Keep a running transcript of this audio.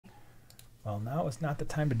Well, now is not the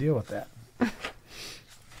time to deal with that.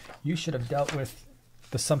 You should have dealt with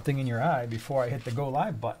the something in your eye before I hit the go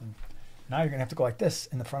live button. Now you're going to have to go like this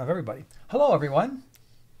in the front of everybody. Hello, everyone.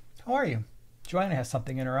 How are you? Joanna has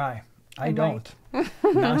something in her eye. I don't.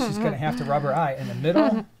 Now she's going to have to rub her eye in the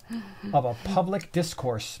middle of a public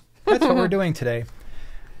discourse. That's what we're doing today.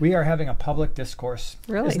 We are having a public discourse.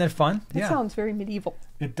 Really? Isn't it fun? That sounds very medieval.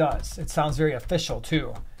 It does. It sounds very official,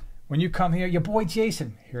 too. When you come here, your boy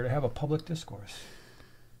Jason, here to have a public discourse.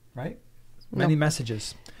 Right? Many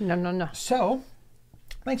messages. No. So,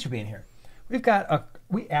 thanks for being here.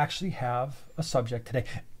 We actually have a subject today.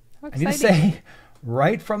 I need to say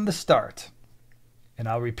right from the start, and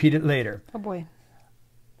I'll repeat it later. Oh, boy.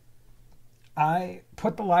 I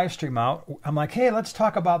put the live stream out. I'm like, hey, let's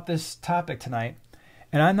talk about this topic tonight.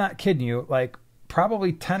 And I'm not kidding you. Like,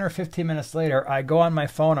 probably 10 or 15 minutes later, I go on my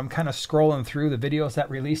phone. I'm kind of scrolling through the videos that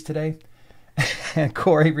released today. And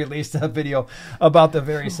Corey released a video about the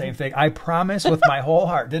very same thing. I promise with my whole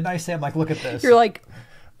heart. Didn't I say, I'm like, look at this. You're like.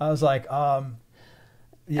 I was like,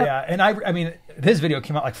 yeah. And I mean, his video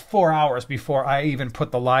came out like 4 hours before I even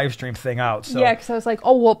put the live stream thing out. So yeah, because I was like,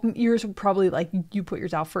 oh, well, yours were probably like, you put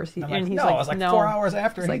yours out first. And he's no, like, I was like no. 4 hours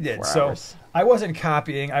after he did. So I wasn't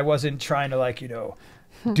copying. I wasn't trying to, like,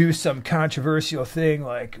 do some controversial thing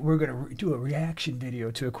like we're going to do a reaction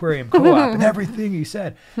video to Aquarium Co-op and everything he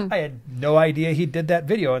said. I had no idea he did that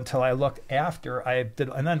video until I looked after I did.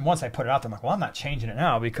 And then once I put it out, I'm like, well, I'm not changing it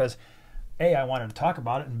now because A, I wanted to talk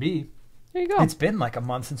about it, and B, there you go. It's been like a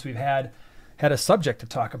month since we've had a subject to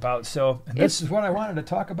talk about. So this is what I wanted to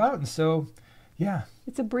talk about. And so, yeah.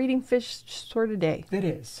 It's a breeding fish sort of day. It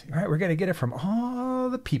is. All right, we're going to get it from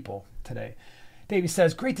all the people today. Davey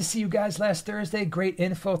says, great to see you guys last Thursday. Great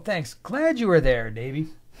info. Thanks. Glad you were there, Davey.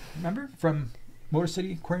 Remember from Motor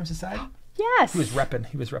City Aquarium Society? Yes. He was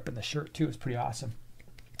repping the shirt too. It was pretty awesome.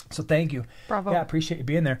 So thank you. Bravo. Yeah, appreciate you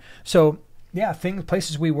being there. So yeah,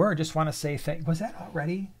 places we were, just want to say was that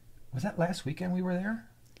already? Was that last weekend we were there?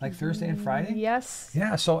 Like Thursday and Friday? Yes.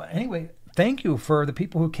 Yeah. So anyway, thank you for the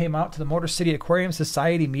people who came out to the Motor City Aquarium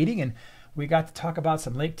Society meeting, and we got to talk about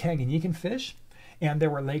some Lake Tanganyika fish. And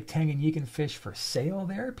there were Lake Tanganyika fish for sale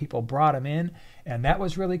there. People brought them in, and that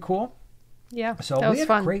was really cool. Yeah, so we had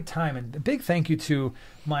a great time. And a big thank you to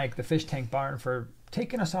Mike, the Fish Tank Barn, for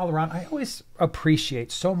taking us all around. I always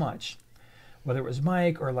appreciate so much, whether it was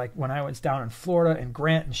Mike or like when I was down in Florida and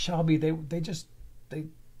Grant and Shelby, they're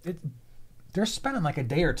spending like a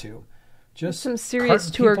day or two just some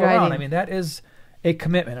serious tour guiding. Around. I mean, that is a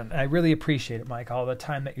commitment, and I really appreciate it, Mike, all the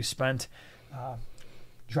time that you spent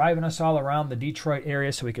driving us all around the Detroit area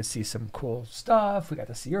so we could see some cool stuff. We got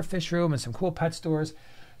to see your fish room and some cool pet stores.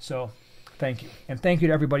 So thank you. And thank you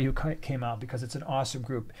to everybody who came out because it's an awesome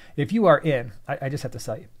group. If you are in, I just have to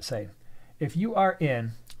say, if you are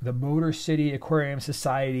in the Motor City Aquarium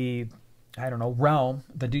Society, realm,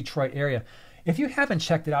 the Detroit area, if you haven't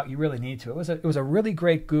checked it out, you really need to. It was a really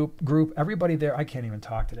great group. Everybody there, I can't even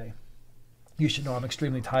talk today. You should know I'm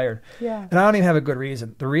extremely tired. Yeah. And I don't even have a good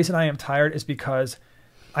reason. The reason I am tired is because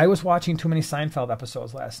I was watching too many Seinfeld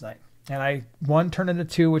episodes last night. And one turned into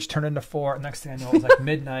 2, which turned into 4. Next thing I know, it was like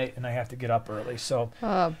midnight, and I have to get up early. So,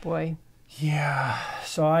 oh, boy. Yeah.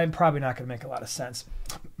 So I'm probably not going to make a lot of sense.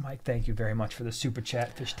 Mike, thank you very much for the super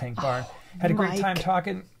chat, Fish Tank Barn. Had a great time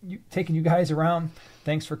taking you guys around.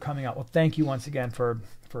 Thanks for coming out. Well, thank you once again for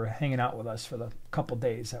hanging out with us for the couple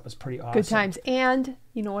days. That was pretty awesome. Good times. And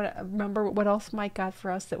you know what? Remember what else Mike got for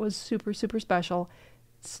us that was super, super special?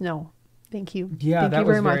 Snow. Thank you. Yeah, Thank that you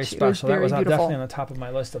was very very much. special. That was definitely on the top of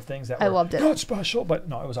my list of things that were loved it. Not special, but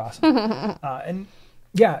no, it was awesome. And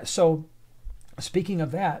yeah, so speaking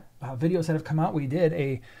of that, videos that have come out, we did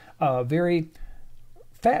a very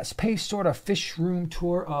fast-paced sort of fish room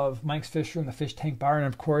tour of Mike's Fish Room, the Fish Tank Barn.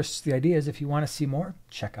 And of course, the idea is if you want to see more,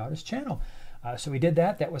 check out his channel. So we did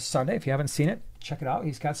that. That was Sunday. If you haven't seen it, check it out.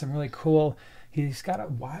 He's got some really cool, he's got a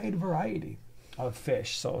wide variety of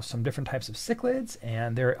fish. So some different types of cichlids,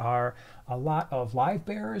 and there are a lot of live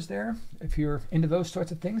bearers there. If you're into those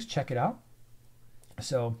sorts of things, check it out.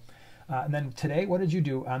 So, and then today, what did you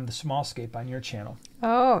do on the small scape on your channel?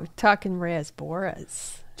 Oh, talking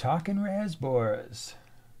rasboras. Talking rasboras.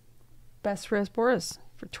 Best rasboras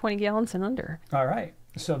for 20 gallons and under. All right.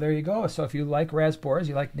 So there you go. So if you like rasboras,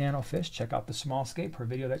 you like nano fish, check out the small scape, her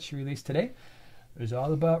video that she released today. It was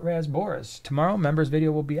all about rasboras. Tomorrow, members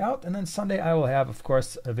video will be out, and then Sunday I will have, of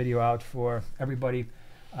course, a video out for everybody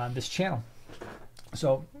on this channel.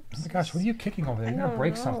 So, oh my gosh, what are you kicking over there? You're going to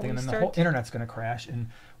break something, and then the whole internet's going to crash, and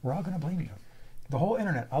we're all going to blame you. The whole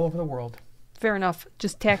internet, all over the world. Fair enough.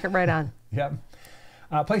 Just tack it right on. Yeah.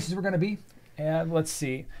 Places we're going to be, and let's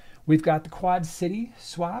see. We've got the Quad City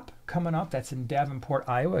swap coming up. That's in Davenport,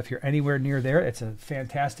 Iowa. If you're anywhere near there, it's a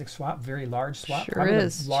fantastic swap, very large swap. Sure Probably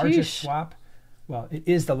is. the largest Sheesh. swap. Well, it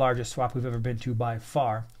is the largest swap we've ever been to by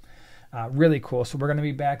far. Really cool. So we're going to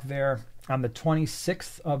be back there on the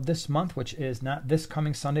 26th of this month, which is not this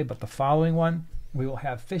coming Sunday, but the following one. We will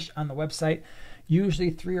have fish on the website,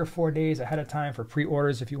 usually 3 or 4 days ahead of time for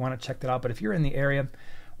pre-orders if you want to check that out. But if you're in the area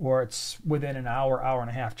or it's within an hour, hour and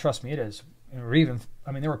a half, trust me, it is. Or even,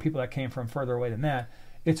 I mean, there were people that came from further away than that.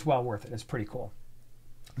 It's well worth it. It's pretty cool.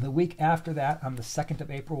 The week after that, on the 2nd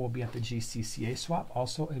of April, we'll be at the GCCA swap,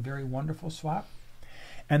 also a very wonderful swap.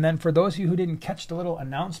 And then for those of you who didn't catch the little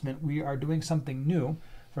announcement, we are doing something new.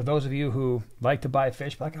 For those of you who like to buy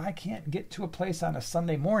fish, but like, I can't get to a place on a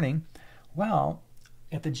Sunday morning. Well,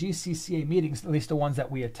 at the GCCA meetings, at least the ones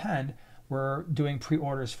that we attend, we're doing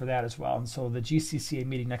pre-orders for that as well. And so the GCCA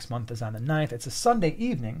meeting next month is on the 9th. It's a Sunday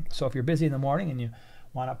evening. So if you're busy in the morning and you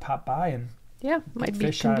want to pop by and might be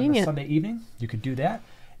fish on a convenient. Sunday evening, you could do that.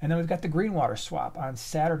 And then we've got the Greenwater swap on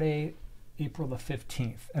Saturday, April the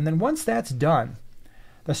 15th. And then once that's done,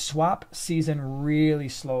 the swap season really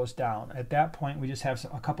slows down. At that point, we just have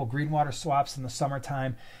a couple Greenwater swaps in the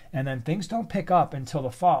summertime, and then things don't pick up until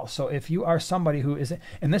the fall. So if you are somebody who isn't,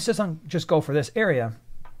 and this doesn't just go for this area,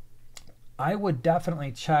 I would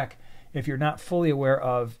definitely check if you're not fully aware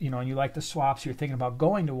of, and you like the swaps, you're thinking about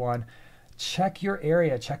going to one, check your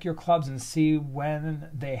area, check your clubs and see when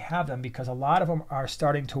they have them, because a lot of them are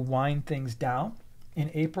starting to wind things down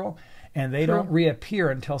in April, and they don't reappear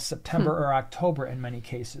until September or October in many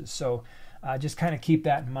cases. So just kind of keep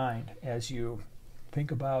that in mind as you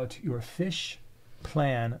think about your fish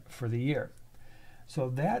plan for the year. So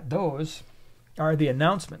those are the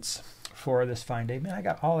announcements for this fine day. Man, I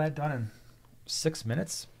got all that done in 6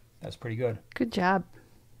 minutes. That's pretty good. Good job.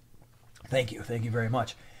 Thank you very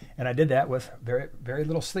much. And I did that with very, very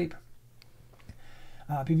little sleep.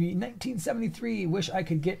 PV 1973, wish I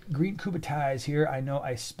could get green cubitais here. I know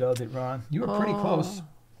I spelled it wrong. You were pretty close.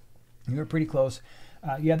 You were pretty close.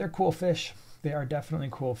 Yeah, they're cool fish. They are definitely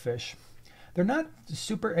cool fish. They're not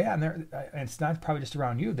super, and it's not probably just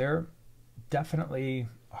around you. They're definitely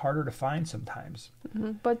harder to find sometimes.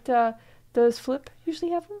 Mm-hmm. But does Flip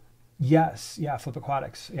usually have them? Yes, yeah, Flip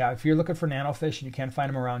Aquatics. Yeah, if you're looking for nanofish and you can't find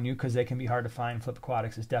them around you because they can be hard to find, Flip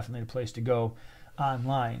Aquatics is definitely the place to go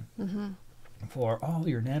online for all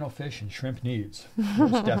your nanofish and shrimp needs.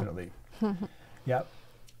 Most definitely. Yep.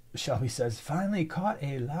 Shelby says, finally caught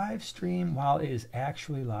a live stream while it is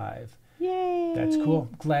actually live. Yay! That's cool.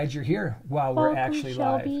 Glad you're here while we're actually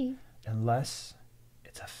Shelby. live. Unless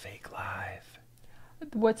it's a fake live.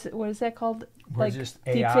 What is that called? We're like just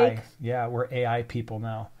deep AI. fake? Yeah, we're AI people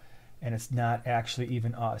now. And it's not actually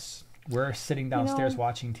even us. We're sitting downstairs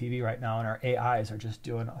watching TV right now, and our AIs are just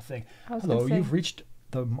doing a thing. Hello, you've reached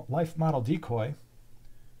the life model decoy.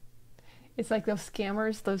 It's like those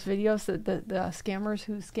scammers, those videos, the scammers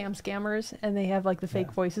who scam scammers, and they have like the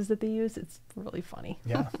fake voices that they use. It's really funny.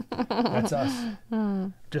 Yeah, that's us.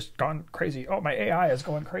 Just gone crazy. Oh, my AI is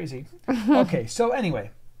going crazy. Okay, so anyway,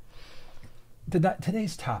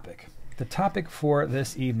 today's topic, the topic for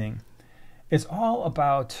this evening, is all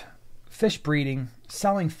about fish breeding,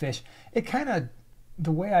 selling fish. It kind of,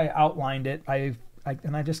 the way I outlined it, I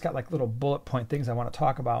just got like little bullet point things I want to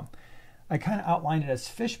talk about. I kind of outlined it as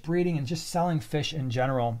fish breeding and just selling fish in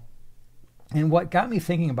general. And what got me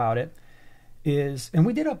thinking about it is, and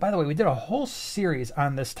we did a whole series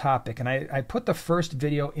on this topic, and I put the first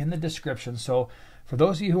video in the description. So for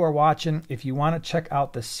those of you who are watching, if you want to check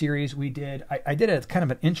out the series we did, I did a kind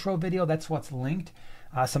of an intro video. That's what's linked.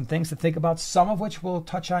 Some things to think about, some of which we'll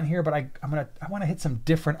touch on here, but I want to hit some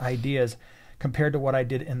different ideas compared to what I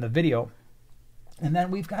did in the video. And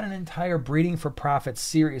then we've got an entire Breeding for Profit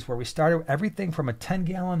series where we started everything from a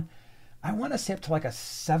 10-gallon, I want to say up to like a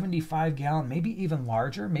 75-gallon, maybe even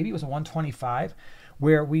larger. Maybe it was a 125,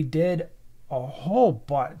 where we did a whole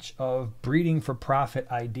bunch of breeding for profit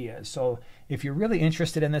ideas. So if you're really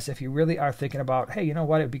interested in this, if you really are thinking about, hey, you know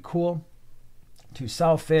what, it'd be cool to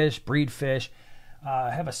sell fish, breed fish,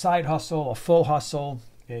 have a side hustle, a full hustle,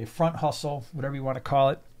 a front hustle, whatever you want to call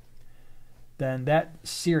it, then that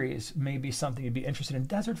series may be something you'd be interested in.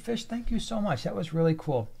 Desert Fish, thank you so much. That was really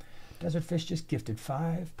cool. Desert Fish just gifted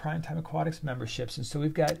 5 Primetime Aquatics memberships. And so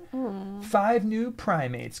we've got 5 new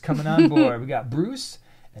primates coming on board. We got Bruce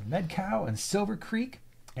and Medcow and Silver Creek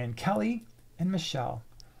and Kelly and Michelle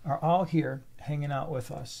are all here hanging out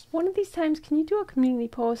with us. One of these times, can you do a community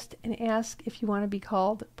post and ask if you want to be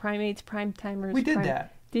called primates, primetimers? We did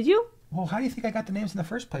that. Did you? Well, how do you think I got the names in the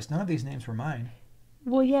first place? None of these names were mine.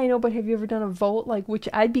 Well, yeah, I know, but have you ever done a vote? Like, which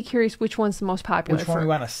I'd be curious which one's the most popular. Which one we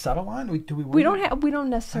want to settle on? We don't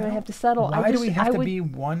necessarily have to settle. Why do we have to be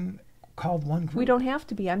one called one group? We don't have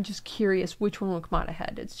to be. I'm just curious which one will come out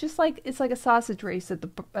ahead. It's just like a sausage race at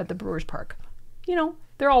the Brewers Park. You know,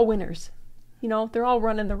 they're all winners. You know, they're all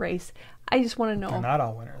running the race. I just want to know. They're not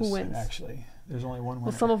all winners. Who wins? Actually, there's only one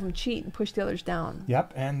winner. Well, some of them cheat and push the others down.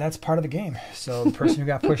 Yep, and that's part of the game. So the person who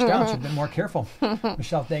got pushed down should have been more careful.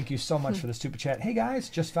 Michelle, thank you so much for the super chat. Hey guys,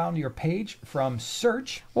 just found your page from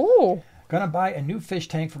Search. Oh. Gonna buy a new fish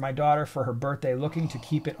tank for my daughter for her birthday. Looking to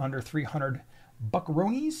keep it under 300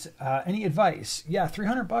 buckaroonies. Any advice? Yeah,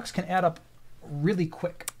 $300 can add up really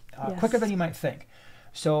quick, Yes. quicker than you might think.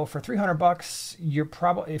 So for $300, you're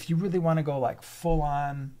probably, if you really want to go like full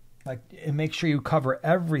on, like, and make sure you cover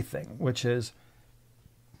everything, which is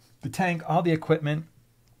the tank, all the equipment,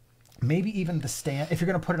 maybe even the stand. If you're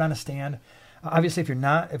going to put it on a stand, obviously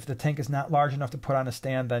if the tank is not large enough to put on a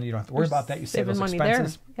stand, then you don't have to worry about that. You save those money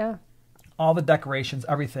expenses. there. Yeah. All the decorations,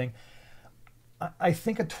 everything. I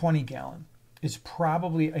think a 20-gallon is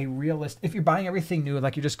probably a realistic. If you're buying everything new,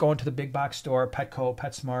 like you're just going to the big box store, Petco,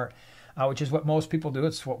 PetSmart, which is what most people do.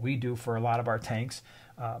 It's what we do for a lot of our tanks.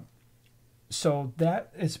 So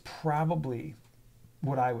that is probably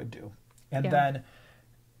what I would do. And then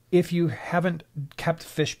if you haven't kept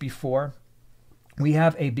fish before, we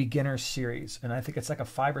have a beginner series. And I think it's like a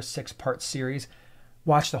 5 or 6 part series.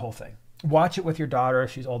 Watch the whole thing. Watch it with your daughter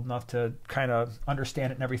if she's old enough to kind of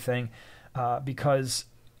understand it and everything.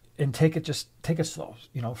 And take it slow,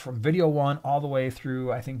 you know, from video 1 all the way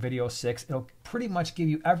through, I think, video 6. It'll pretty much give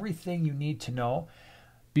you everything you need to know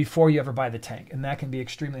before you ever buy the tank. And that can be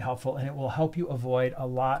extremely helpful, and it will help you avoid a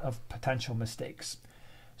lot of potential mistakes.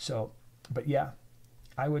 So, but yeah,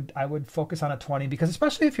 I would focus on a 20, because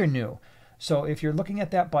especially if you're new. So if you're looking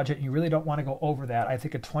at that budget and you really don't want to go over that, I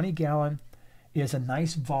think a 20-gallon is a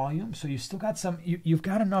nice volume. So you've still got you've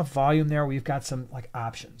got enough volume there where you've got some like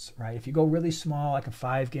options, right? If you go really small, like a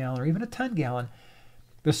 5-gallon or even a 10-gallon,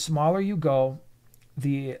 the smaller you go,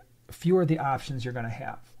 the fewer the options you're going to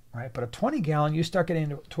have, right? But a 20-gallon, you start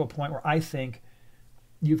getting to a point where I think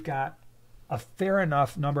you've got a fair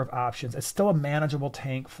enough number of options. It's still a manageable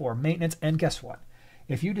tank for maintenance. And guess what?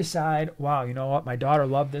 If you decide, wow, you know what, my daughter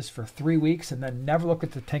loved this for 3 weeks and then never look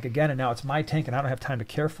at the tank again, and now it's my tank and I don't have time to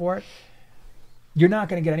care for it, you're not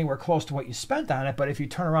going to get anywhere close to what you spent on it. But if you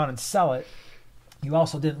turn around and sell it, you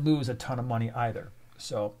also didn't lose a ton of money either.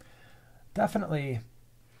 So definitely,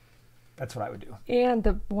 that's what I would do.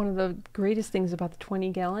 And one of the greatest things about the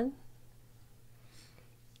 20-gallon,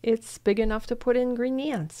 it's big enough to put in green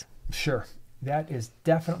neons. Sure. That is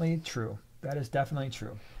definitely true. That is definitely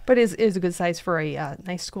true. But it is a good size for a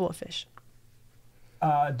nice school of fish.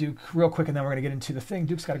 Duke, real quick, and then we're going to get into the thing.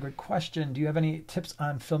 Duke's got a great question. Do you have any tips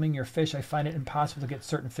on filming your fish? I find it impossible to get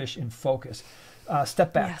certain fish in focus.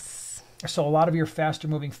 Step back. Yes. So a lot of your faster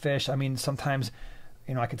moving fish, I mean, sometimes,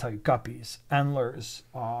 you know, I can tell you guppies, endlers,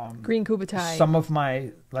 green kubatai, some of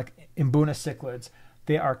my like Mbuna cichlids,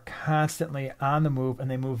 they are constantly on the move and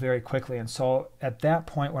they move very quickly. And so at that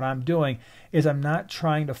point, what I'm doing is I'm not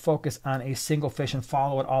trying to focus on a single fish and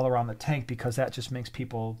follow it all around the tank, because that just makes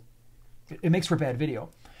it makes for bad video.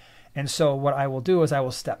 And so what I will do is I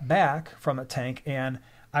will step back from the tank and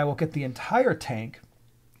I will get the entire tank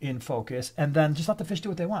in focus and then just let the fish do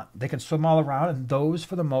what they want. They can swim all around, and those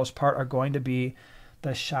for the most part are going to be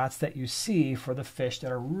the shots that you see for the fish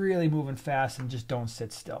that are really moving fast and just don't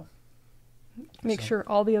sit still. Make sure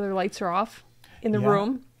all the other lights are off in the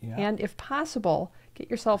room. Yeah. And if possible, get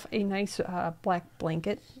yourself a nice black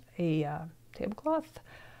blanket, a tablecloth,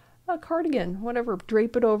 a cardigan, whatever.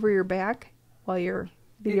 Drape it over your back while you're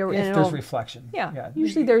videoing. If there's reflection. Yeah.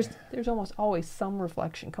 Usually there's almost always some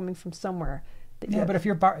reflection coming from somewhere. Yeah, but if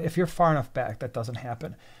you're far enough back, that doesn't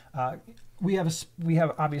happen. We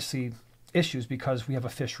have obviously issues because we have a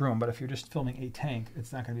fish room, but if you're just filming a tank,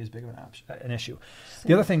 it's not going to be as big of an issue.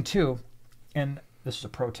 The other thing too, and this is a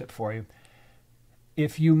pro tip for you,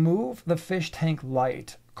 if you move the fish tank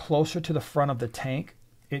light closer to the front of the tank,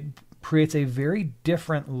 it creates a very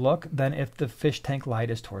different look than if the fish tank light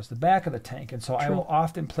is towards the back of the tank. And so I will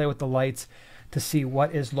often play with the lights to see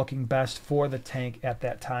what is looking best for the tank at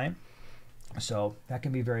that time. So that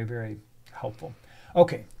can be very, very helpful.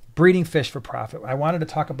 Okay, breeding fish for profit. I wanted to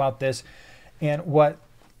talk about this, and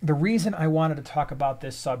the reason I wanted to talk about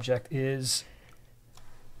this subject is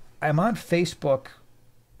I'm on Facebook.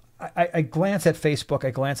 I glance at Facebook.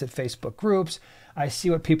 I glance at Facebook groups. I see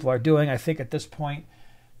what people are doing. I think at this point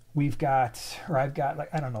I've got, like,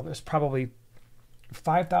 I don't know, there's probably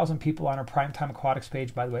 5,000 people on our Primetime Aquatics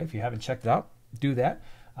page. By the way, if you haven't checked it out, do that.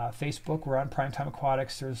 Facebook, we're on Primetime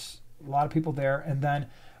Aquatics. There's a lot of people there. And then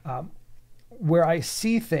where I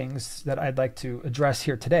see things that I'd like to address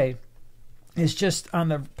here today is just on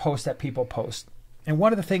the posts that people post. And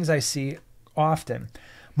one of the things I see often,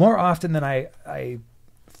 more often than I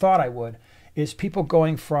thought I would, is people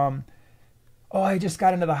going from, oh, I just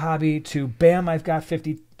got into the hobby, to bam, I've got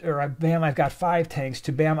 50, or bam, I've got 5 tanks,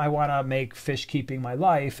 to bam, I want to make fish keeping my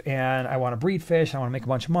life, and I want to breed fish, I want to make a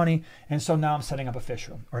bunch of money, and so now I'm setting up a fish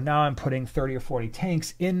room, or now I'm putting 30 or 40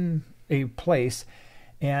 tanks in a place,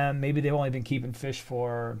 and maybe they've only been keeping fish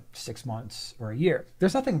for 6 months or a year.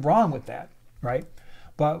 There's nothing wrong with that, right?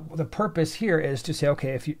 But the purpose here is to say,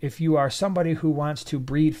 okay, if you are somebody who wants to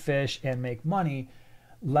breed fish and make money,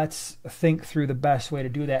 let's think through the best way to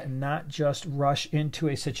do that and not just rush into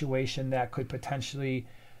a situation that could potentially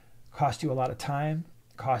cost you a lot of time,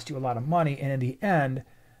 cost you a lot of money, and in the end,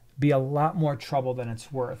 be a lot more trouble than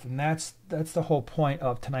it's worth. And that's the whole point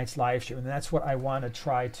of tonight's live stream. And that's what I want to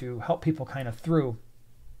try to help people kind of through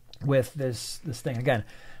with this thing. Again,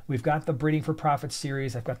 we've got the Breeding for Profit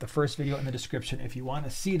series. I've got the first video in the description if you want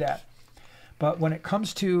to see that. But when it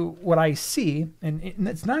comes to what I see, and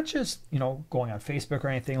it's not just, going on Facebook or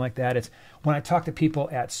anything like that. It's when I talk to people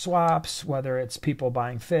at swaps, whether it's people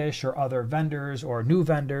buying fish or other vendors or new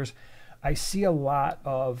vendors, I see a lot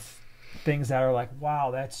of things that are like,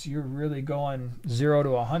 wow, you're really going 0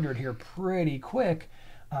 to 100 here pretty quick.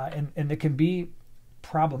 And it can be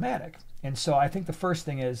problematic. And so I think the first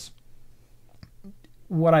thing is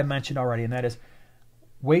what I mentioned already, and that is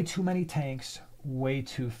way too many tanks, way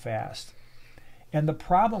too fast. And the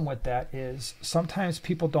problem with that is sometimes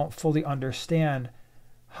people don't fully understand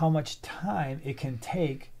how much time it can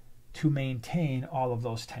take to maintain all of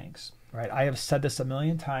those tanks, right? I have said this a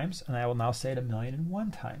million times, and I will now say it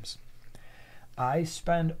 1,000,001 times. I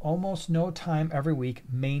spend almost no time every week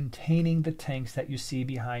maintaining the tanks that you see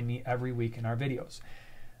behind me every week in our videos.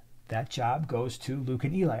 That job goes to Luke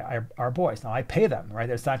and Eli, our boys. Now, I pay them, right?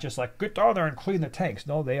 It's not just like, get down there and clean the tanks.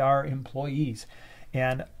 No, they are employees.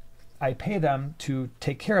 And I pay them to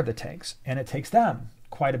take care of the tanks, and it takes them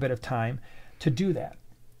quite a bit of time to do that.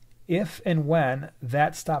 If and when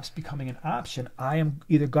that stops becoming an option, I am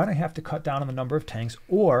either going to have to cut down on the number of tanks,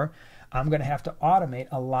 or I'm going to have to automate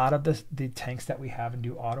a lot of the tanks that we have and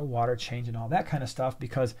do auto water change and all that kind of stuff,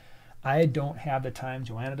 because I don't have the time,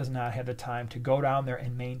 Joanna does not have the time to go down there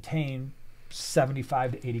and maintain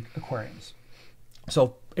 75 to 80 aquariums.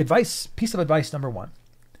 So piece of advice number 1.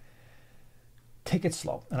 Take it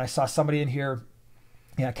slow. And I saw somebody in here,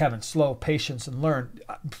 yeah, Kevin, slow, patience, and learn.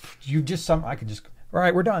 I can just, all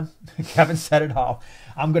right, we're done. Kevin said it all.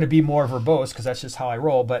 I'm going to be more verbose because that's just how I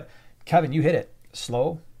roll. But Kevin, you hit it.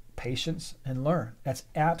 Slow, patience, and learn. That's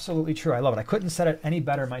absolutely true. I love it. I couldn't said it any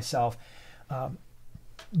better myself.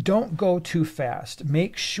 Don't go too fast.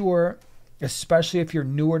 Make sure, especially if you're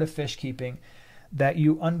newer to fish keeping, that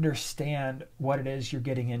you understand what it is you're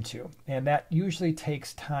getting into. And that usually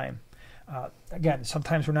takes time. Again,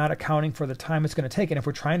 sometimes we're not accounting for the time it's going to take. And if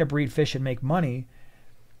we're trying to breed fish and make money,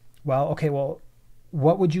 well,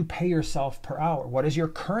 what would you pay yourself per hour? What does your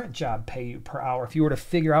current job pay you per hour? If you were to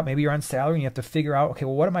figure out, maybe you're on salary and you have to figure out, okay,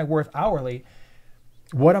 well, what am I worth hourly?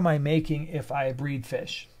 What am I making if I breed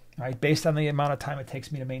fish, right? Based on the amount of time it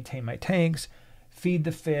takes me to maintain my tanks, feed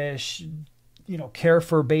the fish, care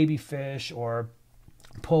for baby fish, or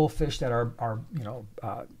pull fish that are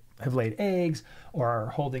have laid eggs or are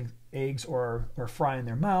holding eggs or fry in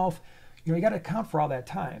their mouth. You got to account for all that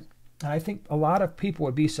time. And I think a lot of people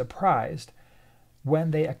would be surprised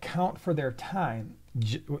when they account for their time,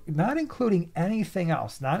 not including anything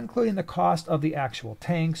else, not including the cost of the actual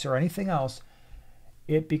tanks or anything else.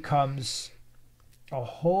 It becomes a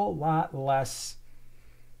whole lot less,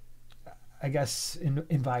 I guess,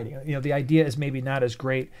 inviting. The idea is maybe not as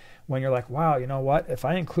great when you're like, wow, you know what? If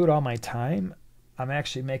I include all my time, I'm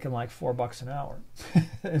actually making like $4 an hour.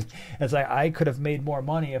 It's like I could have made more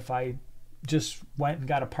money if I just went and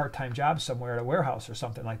got a part-time job somewhere at a warehouse or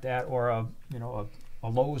something like that, or a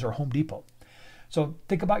Lowe's or Home Depot. So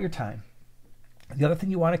think about your time. The other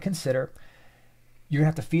thing you want to consider, you're gonna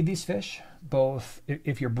have to feed these fish, both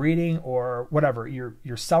if you're breeding or whatever, you're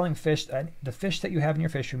selling fish. The fish that you have in your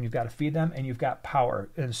fish room, you've got to feed them, and you've got power.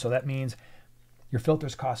 And so that means your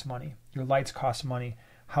filters cost money, your lights cost money.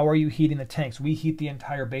 How are you heating the tanks? We heat the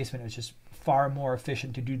entire basement. It's just far more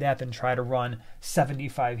efficient to do that than try to run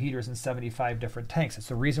 75 heaters in 75 different tanks. It's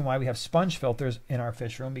the reason why we have sponge filters in our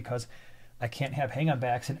fish room, because I can't have hang-on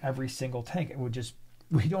backs in every single tank.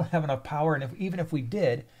 We don't have enough power. And even if we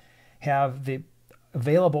did have the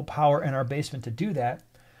available power in our basement to do that,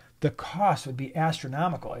 the cost would be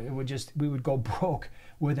astronomical. We would go broke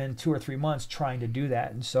within 2 or 3 months trying to do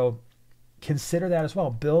that. And so consider that as well.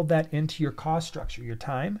 Build that into your cost structure, your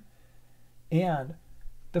time and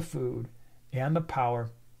the food and the power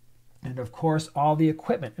and of course all the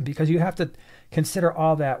equipment. And because you have to consider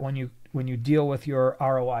all that when you deal with your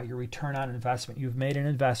ROI, your return on investment. You've made an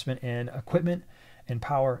investment in equipment and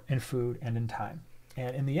power and food and in time.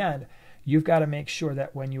 And in the end, you've got to make sure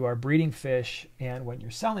that when you are breeding fish and when you're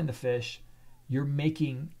selling the fish, you're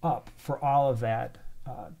making up for all of that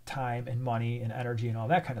time and money and energy and all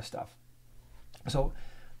that kind of stuff. So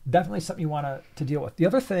definitely something you want to deal with. The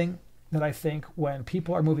other thing that I think when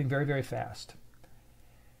people are moving very, very fast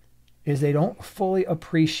is they don't fully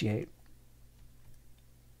appreciate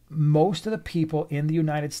most of the people in the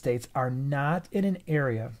United States are not in an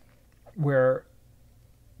area where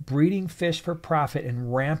breeding fish for profit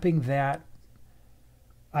and ramping that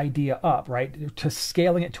idea up, right, to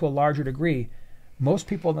scaling it to a larger degree. Most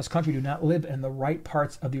people in this country do not live in the right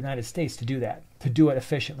parts of the United States to do that, to do it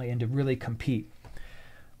efficiently and to really compete.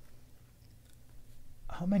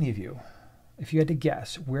 How many of you, if you had to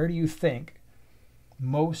guess, where do you think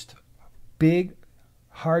most big,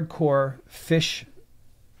 hardcore fish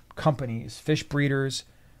companies, fish breeders,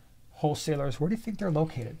 wholesalers, where do you think they're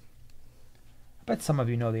located? I bet some of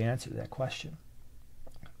you know the answer to that question.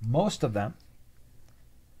 Most of them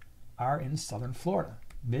are in southern Florida,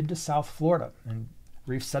 mid to south Florida. And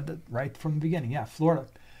Reef said that right from the beginning. Yeah, Florida.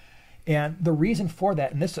 And the reason for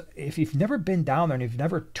that, and this, if you've never been down there and you've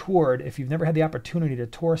never toured, if you've never had the opportunity to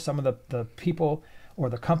tour some of the people or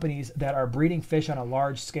the companies that are breeding fish on a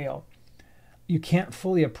large scale, you can't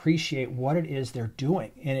fully appreciate what it is they're doing.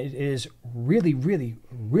 And it is really, really,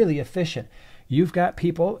 really efficient. You've got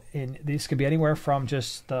people, and these could be anywhere from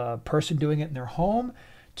just the person doing it in their home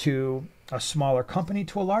to a smaller company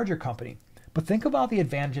to a larger company. But think about the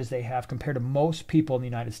advantages they have compared to most people in the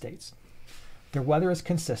United States. Their weather is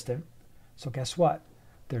consistent. So guess what?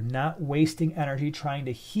 They're not wasting energy trying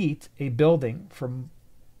to heat a building from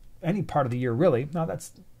any part of the year, really. Now,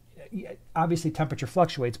 that's obviously temperature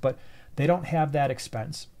fluctuates, but they don't have that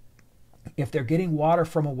expense. If they're getting water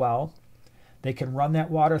from a well, they can run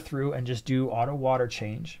that water through and just do auto water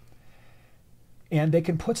change. And they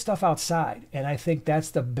can put stuff outside. And I think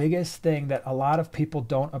that's the biggest thing that a lot of people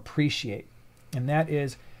don't appreciate. And that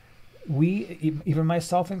is, we, even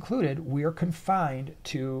myself included, we are confined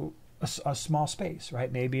to a small space,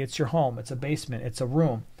 right? Maybe it's your home, it's a basement, it's a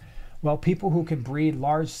room. Well, people who can breed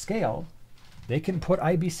large scale, they can put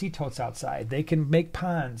IBC totes outside. They can make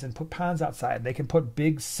ponds and put ponds outside. They can put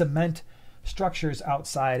big cement structures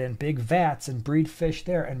outside and big vats and breed fish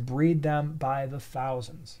there and breed them by the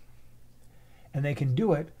thousands. And they can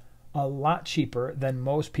do it a lot cheaper than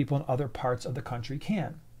most people in other parts of the country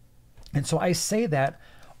can. And so I say that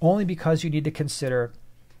only because you need to consider,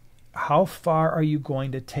 how far are you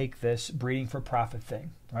going to take this breeding for profit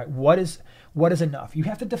thing, right? What is enough? You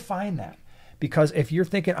have to define that. Because if you're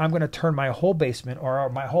thinking, I'm going to turn my whole basement or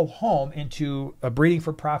my whole home into a breeding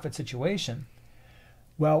for profit situation,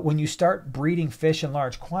 well, when you start breeding fish in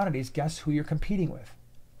large quantities, guess who you're competing with?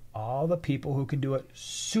 All the people who can do it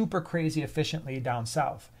super crazy efficiently down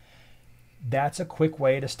south. That's a quick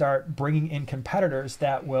way to start bringing in competitors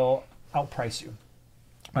that will outprice you.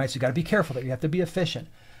 All right, so you got to be careful that you have to be efficient.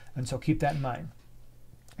 And so keep that in mind.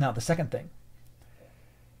 Now, the second thing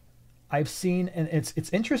I've seen, and it's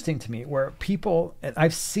interesting to me, where people, and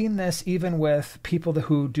I've seen this even with people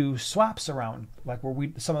who do swaps around, like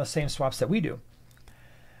some of the same swaps that we do.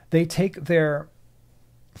 They take their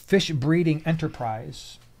fish breeding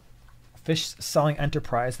enterprise, fish selling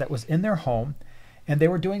enterprise that was in their home, and they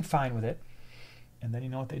were doing fine with it. And then you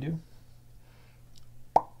know what they do?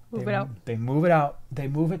 Move it out. They move it out. They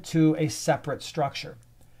move it to a separate structure.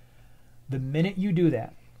 The minute you do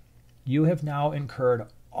that, you have now incurred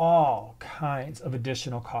all kinds of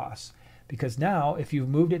additional costs. Because now, if you've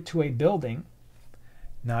moved it to a building,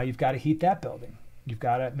 now you've got to heat that building. You've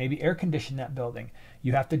got to maybe air condition that building.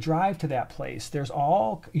 You have to drive to that place.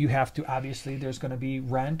 You have to, obviously, there's going to be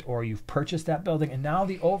rent, or you've purchased that building, and now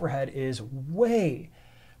the overhead is way,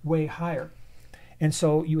 way higher. And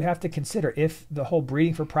so you have to consider, if the whole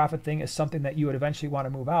breeding for profit thing is something that you would eventually want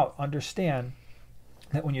to move out, understand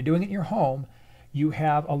that when you're doing it in your home, you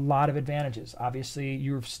have a lot of advantages. Obviously,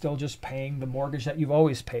 you're still just paying the mortgage that you've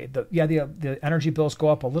always paid. The energy bills go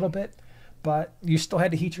up a little bit, but you still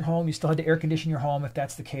had to heat your home. You still had to air condition your home if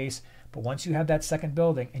that's the case. But once you have that second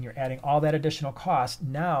building and you're adding all that additional cost,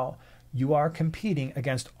 now you are competing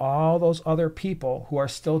against all those other people who are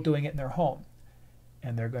still doing it in their home.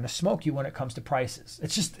 And they're going to smoke you when it comes to prices.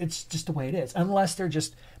 It's just the way it is, unless they're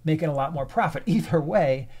just making a lot more profit. Either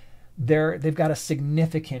way, they've got a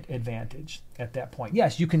significant advantage at that point.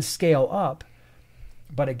 Yes, you can scale up,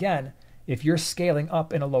 but again, If you're scaling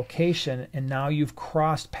up in a location and now you've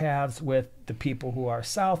crossed paths with the people who are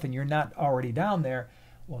south and you're not already down there,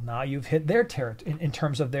 well, now you've hit their territory in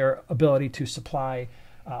terms of their ability to supply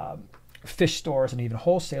fish stores and even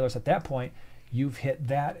wholesalers. At that point, you've hit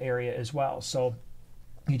that area as well. So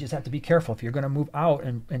you just have to be careful. If you're going to move out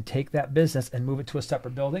and take that business and move it to a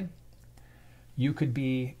separate building, you could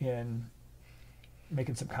be in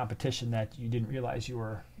making some competition that you didn't realize you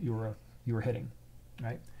were hitting,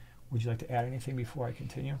 right? Would you like to add anything before I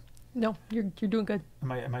continue? No, you're doing good.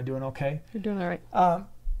 Am I doing okay? You're doing all right.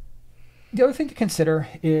 The other thing to consider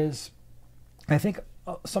is, I think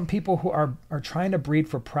some people who are trying to breed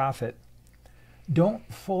for profit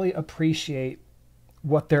don't fully appreciate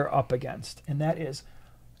what they're up against, and that is,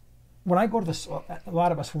 when I go to a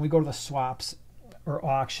lot of us, when we go to the swaps or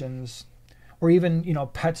auctions, or even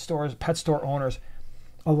pet stores, pet store owners,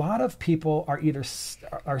 a lot of people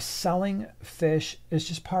are selling fish as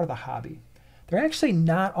just part of the hobby. They're actually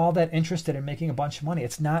not all that interested in making a bunch of money.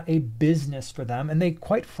 It's not a business for them, and they,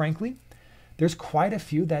 quite frankly, there's quite a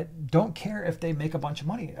few that don't care if they make a bunch of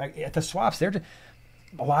money at the swaps. A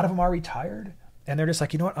lot of them are retired. And they're just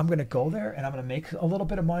like, you know what, I'm going to go there and I'm going to make a little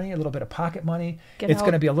bit of money, a little bit of pocket money. It's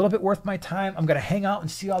going to be a little bit worth my time. I'm going to hang out and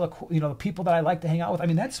see all the, the people that I like to hang out with. I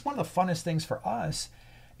mean, that's one of the funnest things for us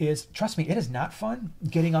is, trust me, it is not fun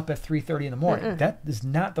getting up at 3:30 in the morning. Mm-mm. That is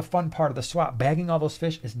not the fun part of the swap. Bagging all those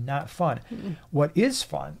fish is not fun. Mm-mm. What is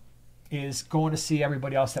fun is going to see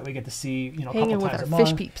everybody else that we get to see, a couple times a month.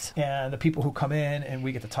 Fish peeps. And the people who come in and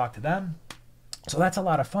we get to talk to them. So that's a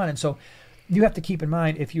lot of fun. And so you have to keep in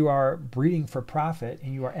mind, if you are breeding for profit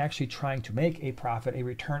and you are actually trying to make a profit, a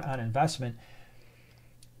return on investment,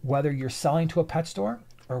 whether you're selling to a pet store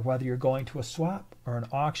or whether you're going to a swap or an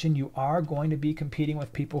auction, you are going to be competing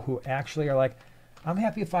with people who actually are like, I'm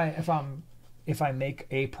happy if I make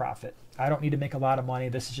a profit. I don't need to make a lot of money.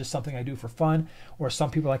 This is just something I do for fun. Or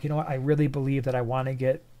some people are like, you know what, I really believe that I want to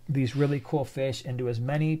get these really cool fish into as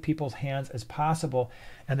many people's hands as possible.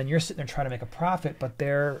 And then you're sitting there trying to make a profit, but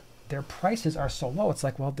their prices are so low. It's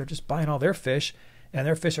like, well, they're just buying all their fish and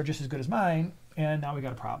their fish are just as good as mine. And now we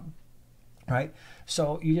got a problem, right?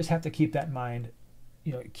 So you just have to keep that in mind.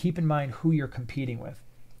 Keep in mind who you're competing with.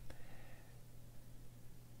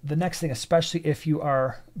 The next thing, especially if you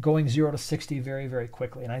are going 0 to 60 very, very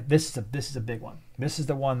quickly, and this is a big one. This is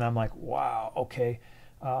the one that I'm like, wow, okay.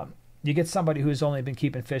 You get somebody who's only been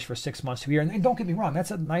keeping fish for 6 months to a year, and don't get me wrong, that's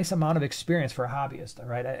a nice amount of experience for a hobbyist,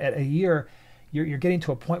 right? At a year, you're getting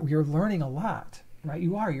to a point where you're learning a lot, right?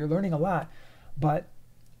 You're learning a lot, but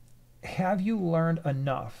have you learned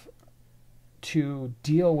enough to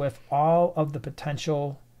deal with all of the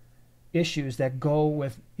potential issues that go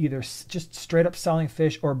with either just straight up selling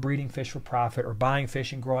fish or breeding fish for profit or buying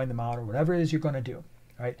fish and growing them out or whatever it is you're going to do,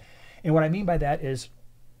 right? And what I mean by that is,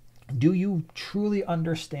 do you truly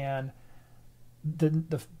understand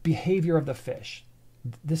the behavior of the fish?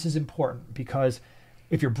 This is important because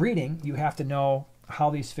if you're breeding, you have to know how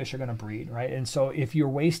these fish are going to breed, right? And so if you're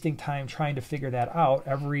wasting time trying to figure that out,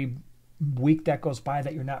 every week that goes by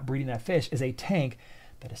that you're not breeding that fish is a tank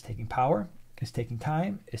that is taking power, is taking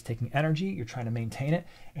time, is taking energy. You're trying to maintain it,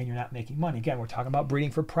 and you're not making money. Again, we're talking about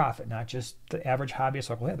breeding for profit, not just the average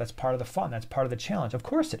hobbyist. Like, well, yeah, that's part of the fun. That's part of the challenge. Of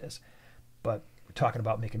course it is. But we're talking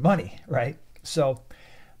about making money, right? So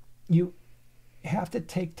you have to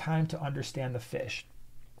take time to understand the fish.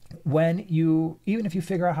 Even if you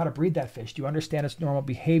figure out how to breed that fish, do you understand its normal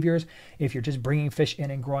behaviors? If you're just bringing fish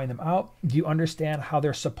in and growing them out, do you understand how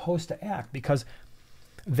they're supposed to act? Because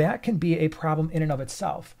that can be a problem in and of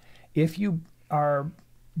itself. If you are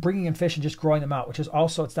bringing in fish and just growing them out, which is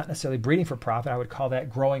also, it's not necessarily breeding for profit. I would call that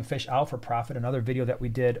growing fish out for profit, another video that we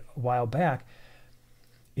did a while back.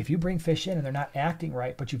 If you bring fish in and they're not acting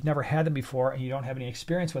right, but you've never had them before and you don't have any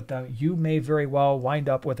experience with them, you may very well wind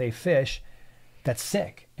up with a fish that's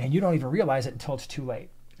sick and you don't even realize it until it's too late,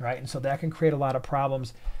 right? And so that can create a lot of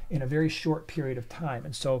problems in a very short period of time.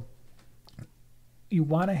 And so you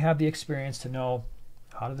want to have the experience to know,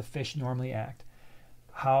 how do the fish normally act?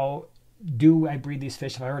 How do I breed these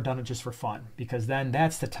fish? Have I ever done it just for fun? Because then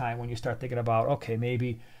that's the time when you start thinking about, okay,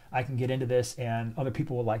 maybe I can get into this and other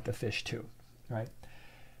people will like the fish too, right?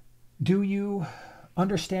 Do you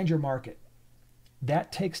understand your market?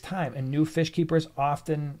 That takes time, and new fish keepers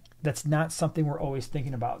often, that's not something we're always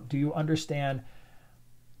thinking about. Do you understand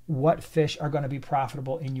what fish are going to be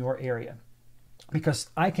profitable in your area? Because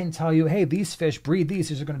I can tell you, hey, these fish breed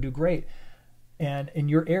these are going to do great. And in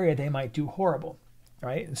your area, they might do horrible,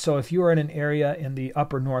 right? So if you are in an area in the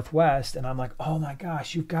upper Northwest and I'm like, oh my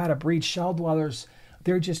gosh, you've got to breed shell dwellers.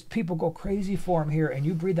 They're just, people go crazy for them here, and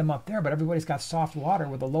you breed them up there, but everybody's got soft water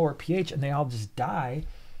with a lower pH and they all just die.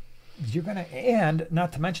 you're going to, and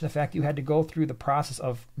not to mention the fact you had to go through the process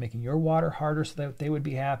of making your water harder so that they would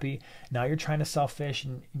be happy. Now you're trying to sell fish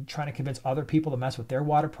and you're trying to convince other people to mess with their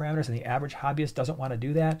water parameters, and the average hobbyist doesn't want to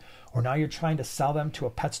do that. Or now you're trying to sell them to a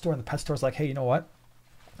pet store, and the pet store's like, hey, you know what?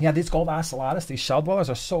 Yeah, these gold ocelotus, these shell dwellers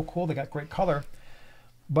are so cool. They got great color,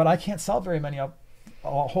 but I can't sell very many of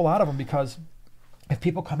a whole lot of them, because if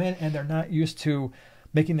people come in and they're not used to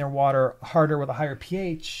making their water harder with a higher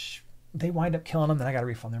pH, they wind up killing them. Then I got to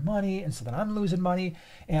refund their money, and so then I'm losing money,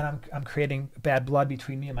 and I'm creating bad blood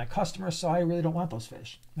between me and my customers. So I really don't want those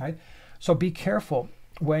fish, right? So be careful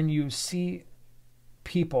when you see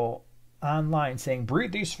people online saying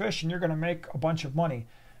breed these fish and you're going to make a bunch of money.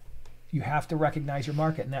 You have to recognize your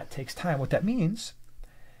market, and that takes time. What that means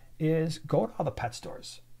is go to all the pet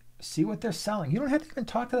stores, see what they're selling. You don't have to even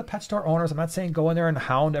talk to the pet store owners. I'm not saying go in there and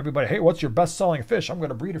hound everybody. Hey, what's your best selling fish? I'm going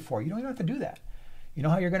to breed it for you. You don't even have to do that. You know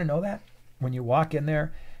how you're going to know that? When you walk in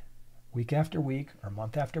there week after week or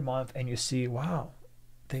month after month and you see, wow,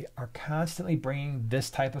 they are constantly bringing this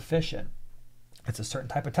type of fish in. It's a certain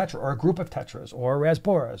type of tetra or a group of tetras or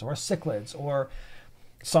rasboras or cichlids or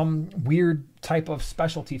some weird type of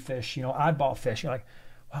specialty fish, oddball fish. You're like,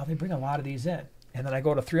 wow, they bring a lot of these in. And then I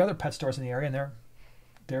go to 3 other pet stores in the area, and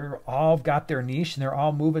they're all got their niche and they're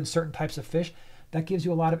all moving certain types of fish. That gives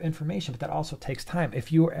you a lot of information, but that also takes time.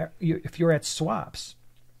 If you're at swaps,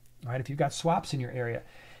 right? If you've got swaps in your area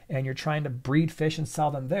and you're trying to breed fish and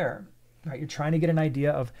sell them there, right? You're trying to get an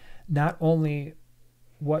idea of not only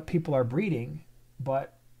what people are breeding,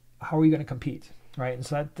 but how are you going to compete, right? And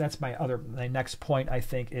so that's my next point, I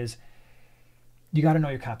think, is you got to know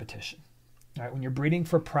your competition, right? When you're breeding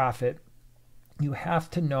for profit, you have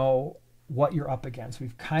to know what you're up against.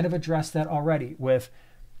 We've kind of addressed that already with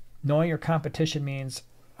knowing your competition. Means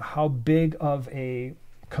how big of a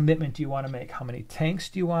commitment do you want to make? How many tanks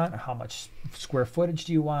do you want? How much square footage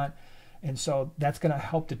do you want? And so that's going to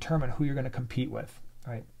help determine who you're going to compete with,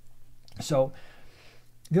 right? So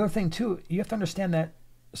the other thing too, you have to understand that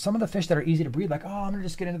some of the fish that are easy to breed, like, oh, I'm going to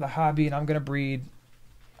just get into the hobby and I'm going to breed,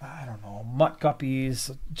 I don't know, mutt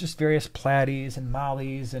guppies, just various platies and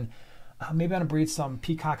mollies, and maybe I'm going to breed some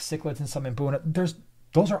peacock cichlids and some mbuna.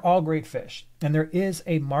 Those are all great fish, and there is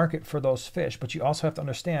a market for those fish, but you also have to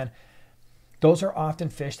understand those are often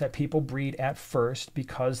fish that people breed at first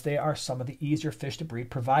because they are some of the easier fish to breed,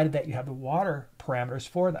 provided that you have the water parameters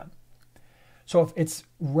for them. So if it's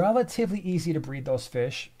relatively easy to breed those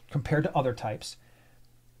fish compared to other types,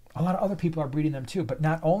 a lot of other people are breeding them too. But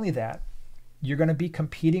not only that, you're going to be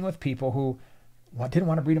competing with people who didn't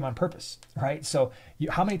want to breed them on purpose, right? So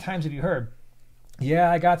how many times have you heard,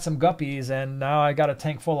 yeah, I got some guppies and now I got a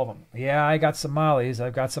tank full of them. Yeah, I got some mollies,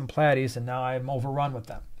 I've got some platies, and now I'm overrun with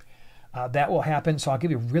them. That will happen. So I'll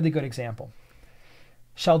give you a really good example.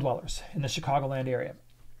 Shell dwellers in the Chicagoland area.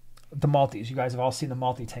 The multis. You guys have all seen the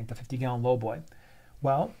multi tank, the 50-gallon lowboy.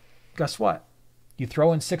 Well, guess what? You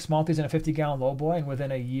throw in 6 multis in a 50-gallon lowboy, and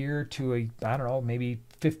within a year to maybe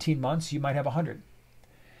 15 months, you might have 100.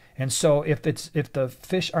 And so if the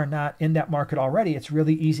fish are not in that market already, it's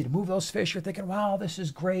really easy to move those fish. You're thinking, wow, this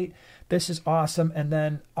is great. This is awesome. And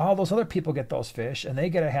then all those other people get those fish and they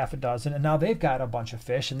get a half a dozen, and now they've got a bunch of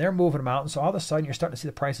fish and they're moving them out. And so all of a sudden you're starting to see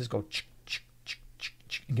the prices go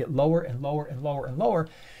and get lower and lower and lower and lower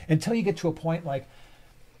until you get to a point like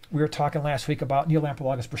we were talking last week about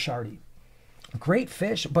Neolamprologus burchardi. Great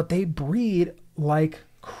fish, but they breed like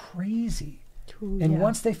crazy. And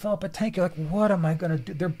once they fill up a tank, you're like, what am I going to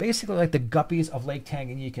do? They're basically like the guppies of Lake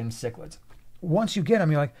Tanganyika and cichlids. Once you get them,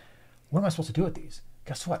 you're like, what am I supposed to do with these?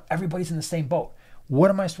 Guess what? Everybody's in the same boat. What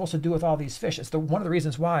am I supposed to do with all these fish? It's one of the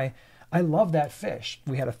reasons why I love that fish.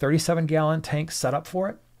 We had a 37-gallon tank set up for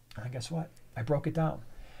it. And guess what? I broke it down.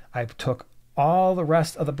 I took all the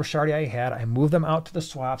rest of the burchardi I had. I moved them out to the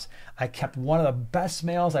swaps. I kept one of the best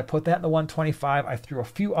males. I put that in the 125. I threw a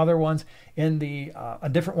few other ones in the a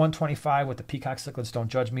different 125 with the peacock cichlids. Don't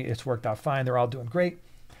judge me. It's worked out fine. They're all doing great.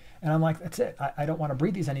 And I'm like, that's it. I don't want to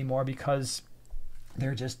breed these anymore because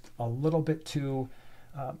they're just a little bit too,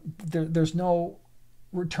 there's no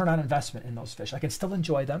return on investment in those fish. I can still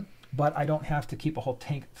enjoy them, but I don't have to keep a whole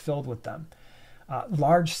tank filled with them.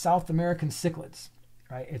 Large South American cichlids.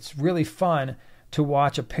 Right? It's really fun to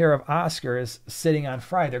watch a pair of Oscars sitting on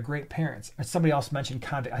fry. They're great parents. And somebody else mentioned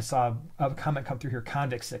convict. I saw a comment come through here,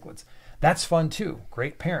 convict cichlids. That's fun too.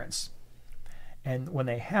 Great parents. And when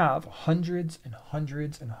they have hundreds and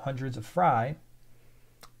hundreds and hundreds of fry,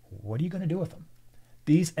 what are you going to do with them?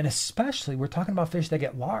 These, and especially we're talking about fish that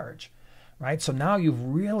get large, right? So now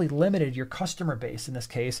you've really limited your customer base in this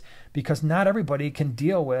case because not everybody can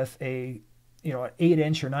deal with a an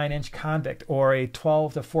 8-inch or 9-inch convict or a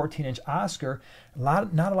 12 to 14-inch Oscar,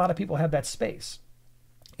 not a lot of people have that space.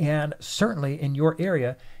 And certainly in your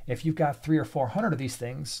area, if you've got 300 or 400 of these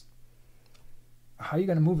things, how are you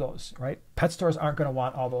going to move those, right? Pet stores aren't going to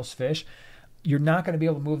want all those fish. You're not going to be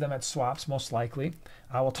able to move them at swaps, most likely.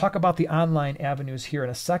 We'll talk about the online avenues here in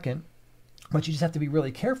a second, but you just have to be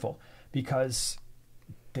really careful because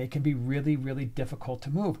they can be really, really difficult to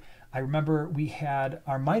move. I remember we had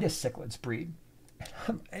our Midas cichlids breed.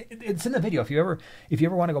 It's in the video. If you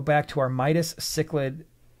ever want to go back to our Midas cichlid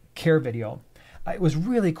care video, it was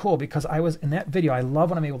really cool because I was in that video. I love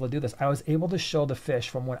when I'm able to do this. I was able to show the fish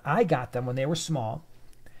from when I got them when they were small,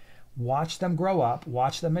 watch them grow up,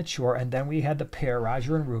 watch them mature, and then we had the pair,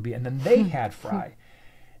 Roger and Ruby, and then they had Fry.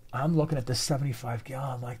 I'm looking at this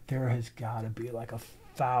 75-gallon, like there has got to be like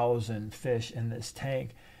 1,000 fish in this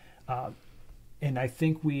tank. And I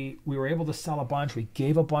think we were able to sell a bunch. We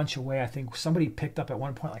gave a bunch away. I think somebody picked up at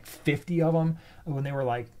one point like 50 of them when they were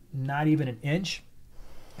like not even an inch.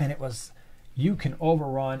 And it was, you can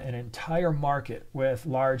overrun an entire market with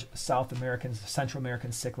large South American, Central American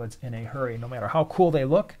cichlids in a hurry. No matter how cool they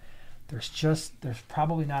look, there's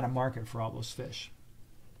probably not a market for all those fish.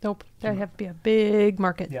 Nope. That'd have to be a big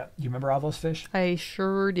market. Yeah. You remember all those fish? I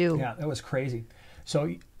sure do. Yeah, that was crazy.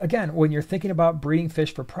 So again, when you're thinking about breeding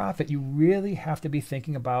fish for profit, you really have to be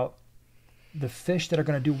thinking about the fish that are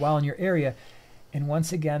going to do well in your area. And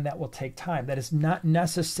once again, that will take time. That is not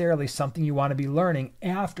necessarily something you want to be learning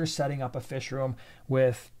after setting up a fish room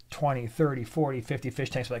with 20, 30, 40, 50 fish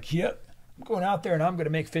tanks. Like, yep, I'm going out there and I'm going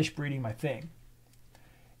to make fish breeding my thing.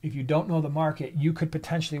 If you don't know the market, you could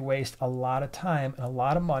potentially waste a lot of time and a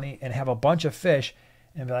lot of money and have a bunch of fish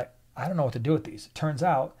and be like, I don't know what to do with these. It turns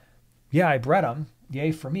out, yeah, I bred them,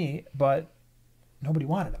 yay for me, but nobody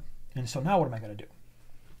wanted them. And so now what am I going to do?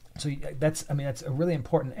 So that's a really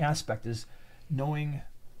important aspect, is knowing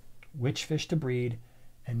which fish to breed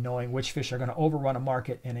and knowing which fish are going to overrun a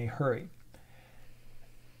market in a hurry.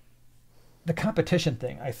 The competition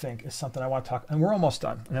thing, I think, is something I want to talk, and we're almost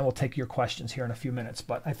done, and then we'll take your questions here in a few minutes.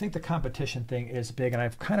 But I think the competition thing is big, and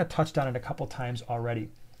I've kind of touched on it a couple times already.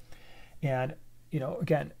 And,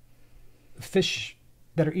 again, fish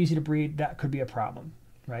that are easy to breed, that could be a problem,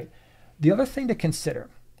 right? The other thing to consider,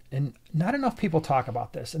 and not enough people talk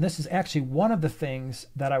about this, and this is actually one of the things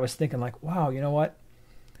that I was thinking, like, wow, you know what?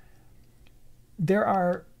 There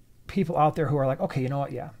are people out there who are like, okay, you know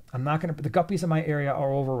what? Yeah, I'm not going to, the guppies in my area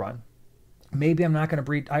are overrun. Maybe I'm not going to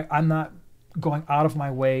breed. I'm not going out of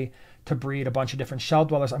my way to breed a bunch of different shell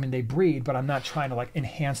dwellers. I mean, they breed, but I'm not trying to like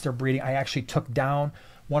enhance their breeding. I actually took down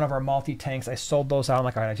one of our multi-tanks. I sold those out. I'm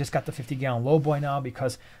like, all right, I just got the 50-gallon low boy now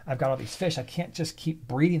because I've got all these fish. I can't just keep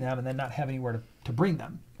breeding them and then not have anywhere to bring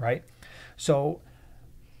them, right? So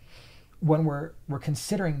when we're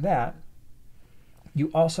considering that,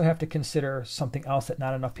 you also have to consider something else that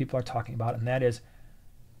not enough people are talking about, and that is,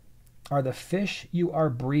 are the fish you are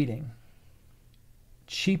breeding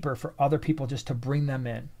cheaper for other people just to bring them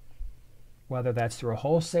in, whether that's through a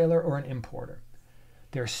wholesaler or an importer?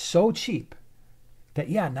 They're so cheap that,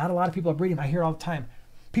 yeah, not a lot of people are breeding. I hear all the time.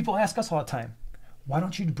 People ask us all the time, why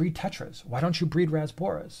don't you breed tetras? Why don't you breed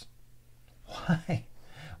rasboras? Why?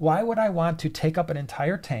 Why would I want to take up an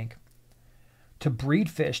entire tank to breed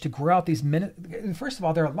fish, to grow out these First of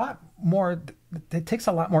all, there are a lot more, it takes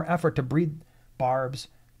a lot more effort to breed barbs,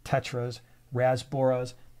 tetras,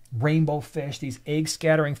 rasboras, rainbow fish, these egg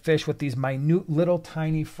scattering fish with these minute little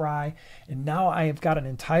tiny fry. And now I have got an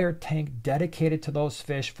entire tank dedicated to those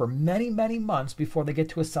fish for many, many months before they get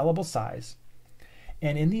to a sellable size.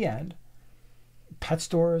 And in the end, pet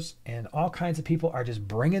stores and all kinds of people are just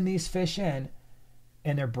bringing these fish in,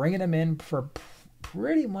 and they're bringing them in for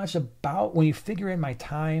pretty much about, when you figure in my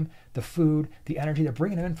time, the food, the energy, they're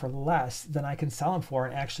bringing them in for less than I can sell them for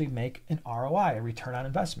and actually make an ROI, a return on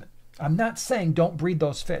investment. I'm not saying don't breed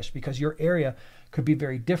those fish, because your area could be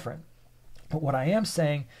very different. But what I am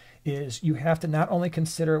saying is you have to not only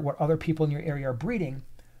consider what other people in your area are breeding,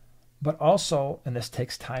 but also, and this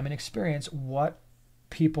takes time and experience, what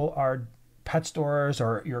people are, pet stores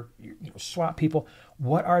or your swap people,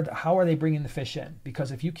 how are they bringing the fish in?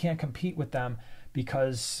 Because if you can't compete with them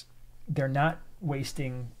because they're not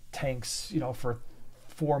wasting tanks, for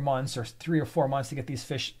 4 months or 3 or 4 months to get these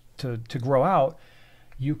fish to grow out,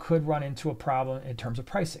 you could run into a problem in terms of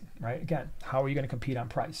pricing, right? Again, how are you going to compete on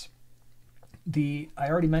price? I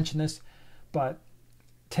already mentioned this, but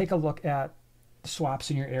take a look at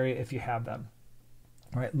swaps in your area if you have them.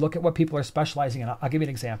 All right, look at what people are specializing in. I'll give you an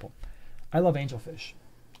example. I love angelfish.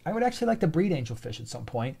 I would actually like to breed angelfish at some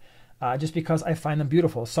point, just because I find them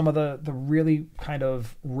beautiful. Some of the really kind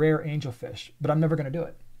of rare angelfish, but I'm never going to do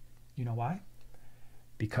it. You know why?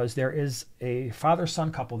 because there is a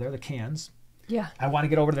father-son couple. They're the Cans. Yeah. I want to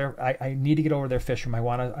get over there. I need to get over to their fish room. I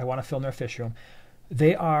want to film their fish room.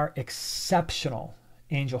 They are exceptional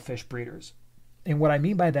angelfish breeders. And what I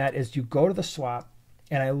mean by that is you go to the swap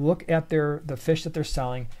and I look at the fish that they're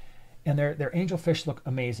selling, and their angelfish look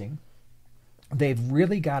amazing. They've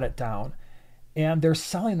really got it down, and they're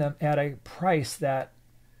selling them at a price that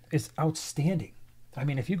is outstanding. I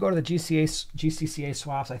mean, if you go to the GCCA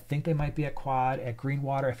swaps, I think they might be at Quad, at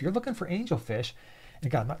Greenwater. If you're looking for angelfish, and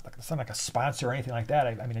God, it's not like a sponsor or anything like that.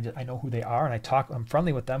 I mean, I know who they are, and I'm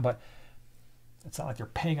friendly with them, but it's not like they're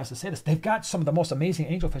paying us to say this. They've got some of the most amazing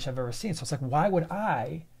angelfish I've ever seen. So it's like, why would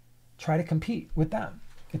I try to compete with them?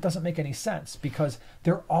 It doesn't make any sense, because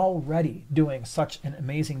they're already doing such an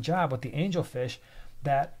amazing job with the angelfish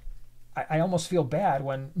that I almost feel bad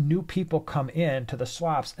when new people come in to the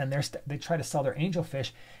swaps and they try to sell their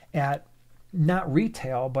angelfish at not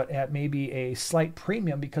retail, but at maybe a slight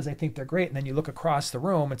premium because they think they're great. And then you look across the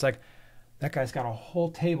room, it's like, that guy's got a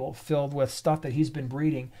whole table filled with stuff that he's been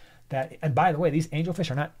breeding. And by the way, these angelfish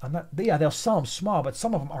they'll sell them small, but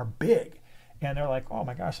some of them are big. And they're like, oh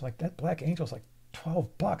my gosh, I'm like, that black angel's like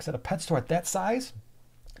 $12 at a pet store at that size,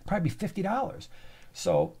 probably be $50.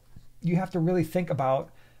 So you have to really think about,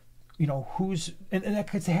 and that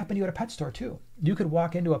could happen to you at a pet store too. You could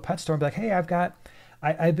walk into a pet store and be like, hey,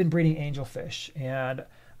 I've been breeding angelfish and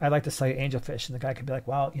I'd like to sell you angelfish. And the guy could be like,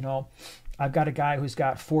 well, I've got a guy who's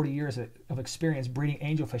got 40 years of experience breeding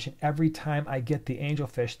angelfish, and every time I get the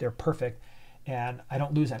angelfish, they're perfect and I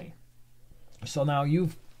don't lose any. So now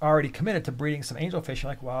you've already committed to breeding some angelfish.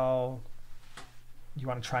 You're like, well, you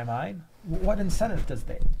want to try mine? What incentive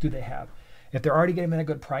do they have if they're already getting them at a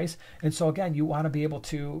good price? And so again, you want to be able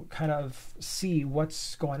to kind of see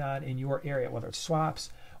what's going on in your area, whether it's swaps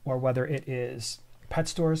or whether it is pet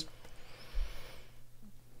stores.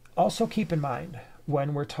 Also keep in mind,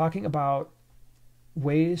 when we're talking about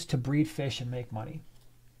ways to breed fish and make money,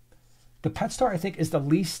 the pet store, I think, is the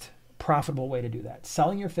least profitable way to do that.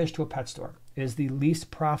 Selling your fish to a pet store is the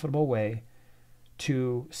least profitable way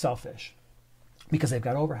to sell fish, because they've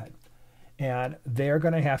got overhead and they're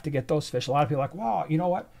going to have to get those fish. A lot of people are like, wow, you know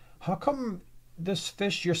what? How come this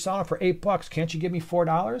fish you're selling for $8? Can't you give me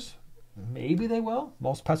 $4? Maybe they will.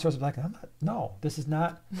 Most pet stores are like, this is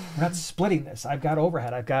not, we're not splitting this. I've got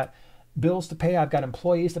overhead. I've got bills to pay. I've got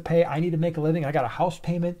employees to pay. I need to make a living. I got a house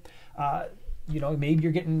payment. Maybe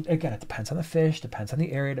you're getting, again, it depends on the fish, depends on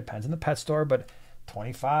the area, depends on the pet store, but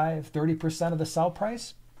 25, 30% of the sell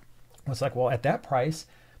price. It's like, well, at that price,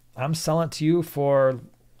 I'm selling it to you for,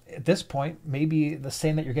 at this point, maybe the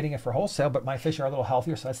same that you're getting it for wholesale, but my fish are a little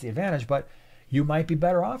healthier, so that's the advantage. But you might be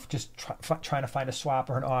better off just trying to find a swap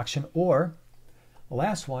or an auction, or the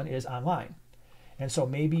last one is online. And so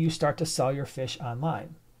maybe you start to sell your fish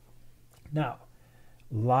online. Now,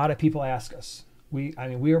 a lot of people ask us, we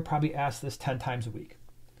are probably asked this 10 times a week.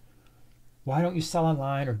 Why don't you sell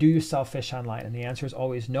online, or do you sell fish online? And the answer is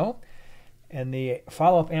always no. And the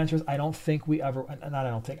follow-up answer is, I don't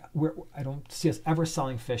see us ever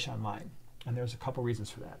selling fish online. And there's a couple reasons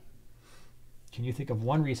for that. Can you think of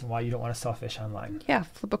one reason why you don't want to sell fish online? Yeah,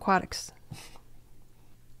 Flip Aquatics.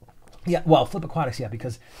 Yeah, well, Flip Aquatics, yeah,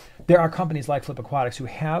 because there are companies like Flip Aquatics who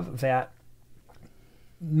have that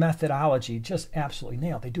methodology just absolutely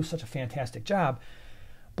nailed. They do such a fantastic job.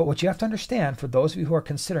 But what you have to understand, for those of you who are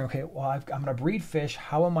considering, okay, well, I'm going to breed fish,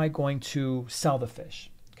 how am I going to sell the fish?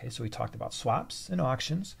 Okay, so we talked about swaps and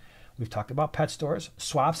auctions. We've talked about pet stores.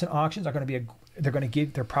 Swaps and auctions are going to be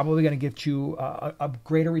they're probably going to give you a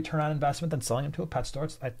greater return on investment than selling them to a pet store.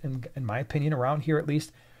 It's, in my opinion, around here at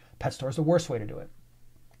least, pet store is the worst way to do it.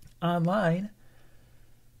 Online,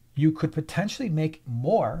 you could potentially make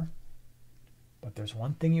more, but there's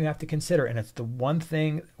one thing you have to consider, and it's the one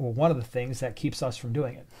thing, or one of the things that keeps us from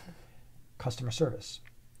doing it: customer service.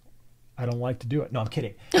 I don't like to do it. No, I'm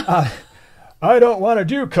kidding. I don't want to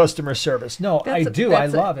do customer service. No, I do. I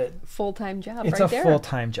love it. Full-time job. It's right a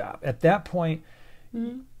full-time job. At that point,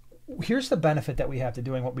 here's the benefit that we have to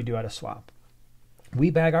doing what we do at a swap.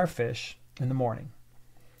 We bag our fish in the morning.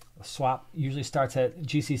 The swap usually starts at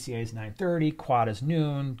GCCA's 9:30, Quad is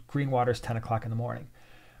noon, Greenwater's 10 o'clock in the morning.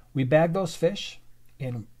 We bag those fish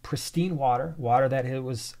in pristine water that it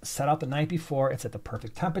was set out the night before. It's at the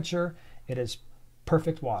perfect temperature. It is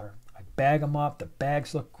perfect water. I bag them up. The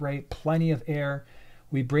bags look great. Plenty of air.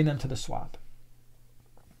 We bring them to the swap.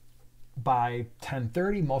 By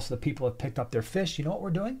 10:30, most of the people have picked up their fish. You know what we're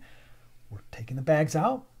doing? We're taking the bags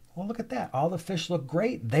out. Oh, look at that. All the fish look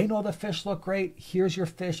great. They know the fish look great. Here's your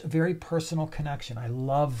fish. A very personal connection. I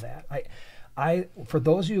love that. For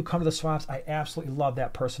those of you who come to the swaps, I absolutely love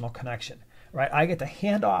that personal connection. right? I get to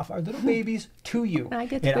hand off our little babies to you. And I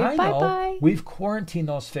get to say bye-bye. We've quarantined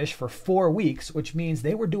those fish for 4 weeks, which means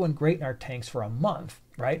they were doing great in our tanks for a month,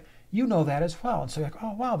 right? You know that as well. And so you're like,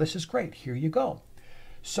 oh, wow, this is great. Here you go.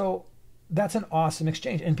 So that's an awesome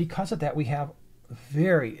exchange. And because of that, we have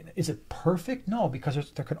is it perfect? No, because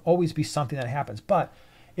there could always be something that happens. But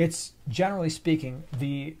it's, generally speaking,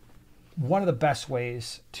 one of the best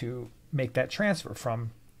ways to make that transfer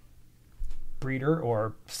from breeder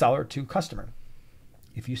or seller to customer.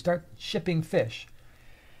 If you start shipping fish,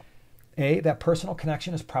 that personal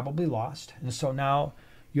connection is probably lost. And so now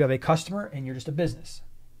you have a customer and you're just a business.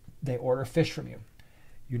 They order fish from you.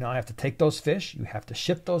 You now have to take those fish. You have to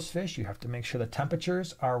ship those fish. You have to make sure the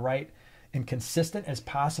temperatures are right and consistent as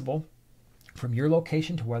possible from your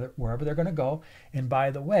location to wherever they're going to go. And by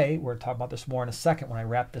the way, we're talking about this more in a second when I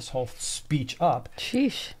wrap this whole speech up.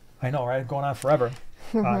 Sheesh. I know, right? Going on forever.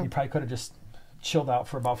 You probably could have just chilled out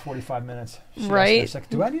for about 45 minutes. Right. Like,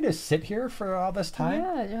 do I need to sit here for all this time?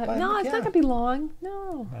 Yeah. No, it's not going to be long.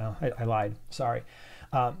 No. Well, I lied. Sorry.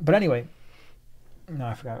 But anyway, no,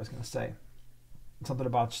 I forgot what I was going to say. Something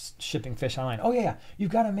about shipping fish online. Oh, yeah.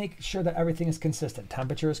 You've got to make sure that everything is consistent.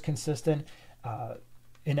 Temperature is consistent.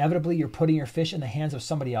 Inevitably, you're putting your fish in the hands of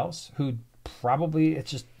somebody else who probably,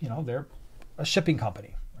 it's just, they're a shipping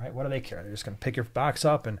company, right? What do they care? They're just going to pick your box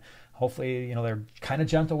up and hopefully, they're kind of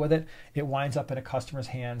gentle with it. It winds up in a customer's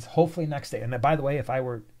hands, hopefully next day. And then, by the way, if I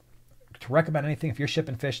were to recommend anything, if you're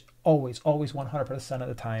shipping fish, always 100% of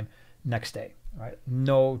the time, next day, right?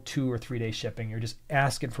 No 2 or 3 day shipping. You're just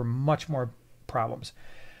asking for much more problems.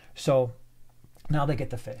 So now they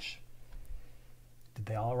get the fish. Did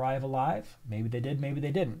they all arrive alive? Maybe they did, maybe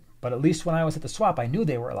they didn't. But at least when I was at the swap, I knew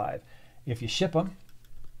they were alive. If you ship them,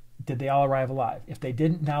 did they all arrive alive? If they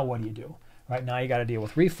didn't, now what do you do? Right now you got to deal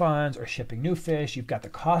with refunds or shipping new fish. You've got the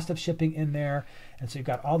cost of shipping in there. And so you've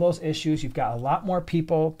got all those issues. You've got a lot more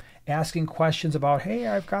people asking questions about, hey,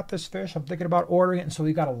 I've got this fish. I'm thinking about ordering it. And so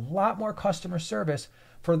you've got a lot more customer service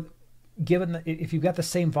if you've got the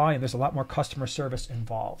same volume, there's a lot more customer service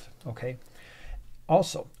involved. Okay.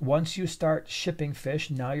 Also, once you start shipping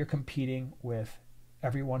fish, now you're competing with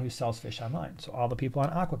everyone who sells fish online. So all the people on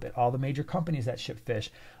Aquabit, all the major companies that ship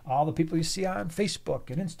fish, all the people you see on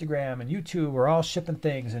Facebook and Instagram and YouTube are all shipping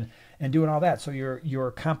things and doing all that. So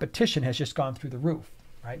your competition has just gone through the roof,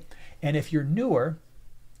 right? And if you're newer,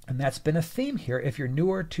 and that's been a theme here, if you're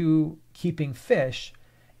newer to keeping fish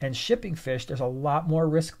and shipping fish, there's a lot more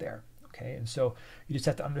risk there. Okay, and so you just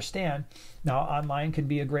have to understand. Now, online can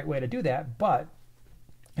be a great way to do that, but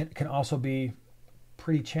it can also be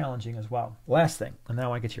pretty challenging as well. Last thing, and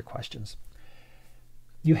now I get to your questions.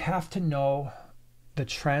 You have to know the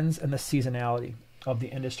trends and the seasonality of the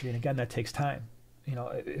industry, and again, that takes time.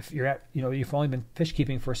 If you've only been fish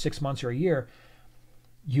keeping for 6 months or a year,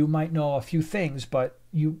 you might know a few things, but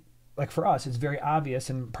like for us, it's very obvious,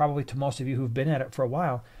 and probably to most of you who've been at it for a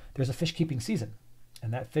while, there's a fish keeping season.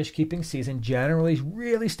 And that fish keeping season generally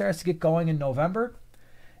really starts to get going in November.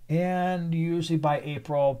 And usually by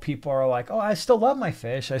April, people are like, oh, I still love my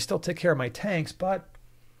fish. I still take care of my tanks, but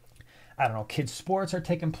I don't know, kids' sports are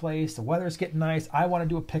taking place. The weather's getting nice. I want to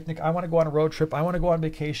do a picnic. I want to go on a road trip. I want to go on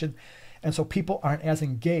vacation. And so people aren't as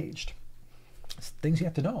engaged. It's things you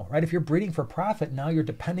have to know, right? If you're breeding for profit, now you're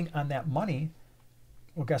depending on that money.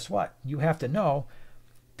 Well, guess what? You have to know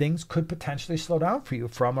things could potentially slow down for you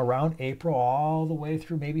from around April all the way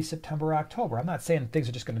through maybe September, October. I'm not saying things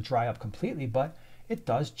are just going to dry up completely, but it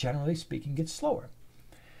does, generally speaking, get slower.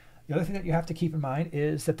 The other thing that you have to keep in mind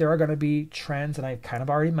is that there are going to be trends, and I've kind of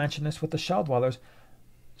already mentioned this with the shell dwellers.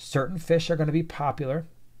 Certain fish are going to be popular,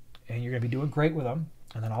 and you're going to be doing great with them,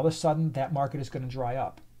 and then all of a sudden, that market is going to dry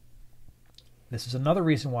up. This is another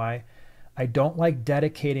reason why I don't like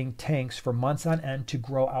dedicating tanks for months on end to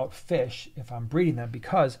grow out fish if I'm breeding them,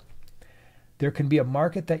 because there can be a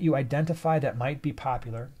market that you identify that might be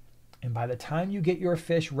popular, and by the time you get your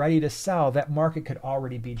fish ready to sell, that market could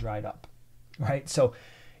already be dried up, right? So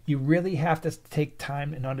you really have to take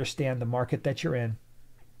time and understand the market that you're in.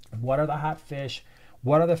 What are the hot fish?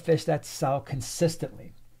 What are the fish that sell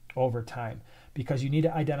consistently over time? Because you need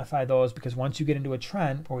to identify those, because once you get into a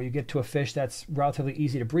trend or you get to a fish that's relatively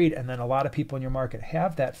easy to breed, and then a lot of people in your market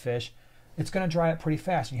have that fish, it's going to dry up pretty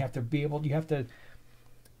fast. And you have to be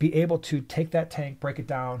able to take that tank, break it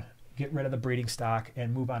down, get rid of the breeding stock,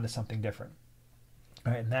 and move on to something different.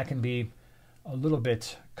 All right, and that can be a little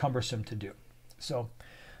bit cumbersome to do. So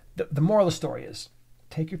the moral of the story is,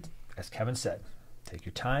 as Kevin said, take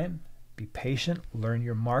your time, be patient, learn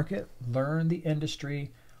your market, learn the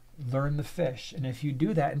industry, learn the fish. And if you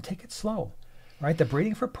do that and take it slow, right? The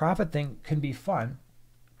breeding for profit thing can be fun,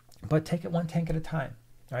 but take it one tank at a time.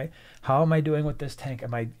 right? How am I doing with this tank?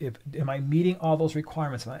 Am I meeting all those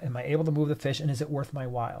requirements? Am I able to move the fish, and is it worth my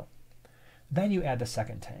while? Then you add the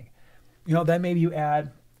second tank. Then maybe you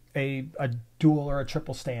add a dual or a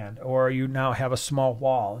triple stand, or you now have a small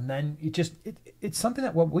wall, and then it's something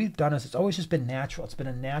that what we've done is it's always just been natural. It's been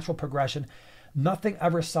a natural progression. Nothing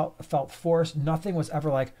ever felt forced. Nothing was ever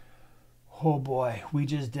like, oh boy, we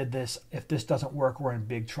just did this. If this doesn't work, we're in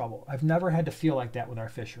big trouble. I've never had to feel like that with our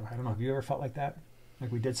fish room. I don't know. Have you ever felt like that?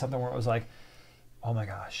 Like we did something where it was like, oh my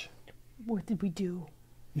gosh. What did we do?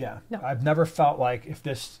 Yeah. No. I've never felt like if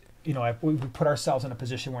this, we put ourselves in a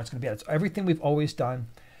position where it's going to be. It's everything we've always done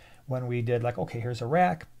when we did like, okay, here's a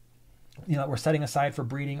rack, we're setting aside for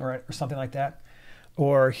breeding or something like that.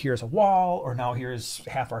 Or here's a wall, or now here's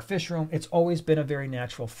half our fish room. It's always been a very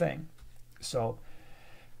natural thing. So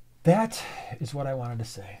that is what I wanted to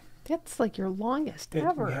say. That's like your longest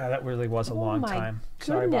ever. Yeah, that really was a long time. Goodness.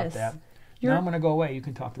 Sorry about that. Now I'm going to go away. You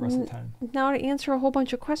can talk the rest of the time. Now to answer a whole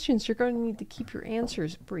bunch of questions, you're going to need to keep your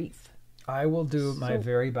answers brief. I will do my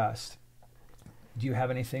very best. Do you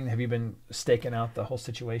have anything? Have you been staking out the whole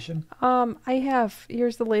situation? I have.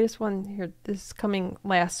 Here's the latest one. Here, this is coming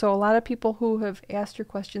last. So a lot of people who have asked your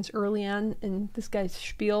questions early on in this guy's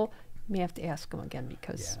spiel, you may have to ask them again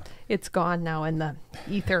because it's gone now in the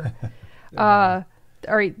ether. All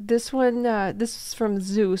right, this one. This is from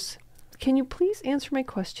Zeus. Can you please answer my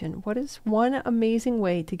question? What is one amazing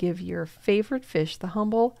way to give your favorite fish, the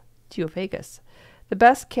humble geophagus, the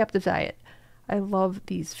best captive diet? I love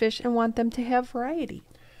these fish and want them to have variety.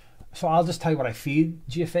 So I'll just tell you what I feed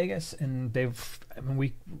geophagus, and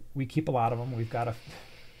we keep a lot of them. We've got a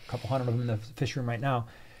couple hundred of them in the fish room right now.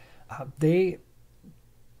 I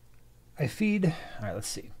feed, all right, let's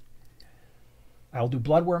see. I'll do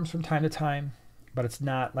bloodworms from time to time, but it's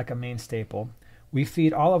not like a main staple. We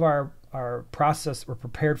feed all of our processed or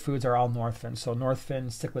prepared foods are all Northfin. So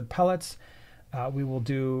Northfin cichlid pellets. We will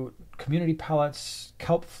do community pellets,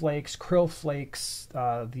 kelp flakes, krill flakes,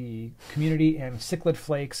 the community and cichlid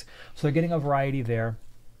flakes. So they're getting a variety there.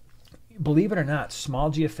 Believe it or not, small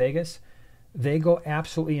geophagus, they go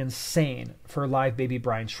absolutely insane for live baby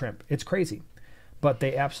brine shrimp. It's crazy, but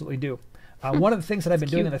they absolutely do. One of the things that I've been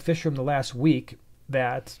doing in the fish room the last week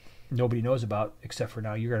that nobody knows about, except for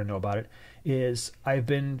now you're going to know about it, is I've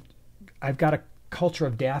got a culture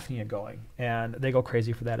of Daphnia going, and they go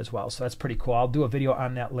crazy for that as well. So that's pretty cool. I'll do a video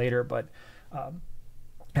on that later, but I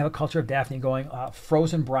have a culture of Daphnia going.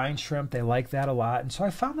 Frozen brine shrimp, they like that a lot. And so I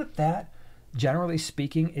found that generally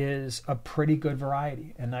speaking, is a pretty good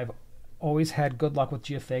variety. And I've always had good luck with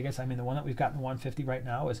geophagus. I mean, the one that we've got in the 150 right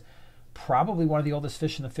now is probably one of the oldest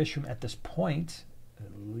fish in the fish room at this point,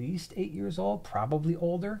 at least 8 years old, probably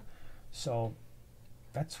older. So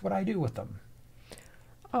that's what I do with them.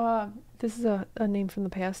 This is a name from the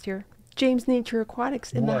past here. James Nature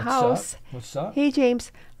Aquatics in the house. What's up? Hey,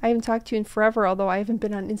 James. I haven't talked to you in forever, although I haven't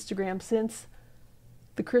been on Instagram since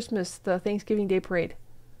the Thanksgiving Day parade.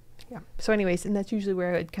 Yeah. So anyways, and that's usually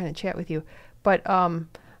where I would kind of chat with you. But,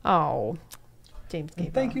 James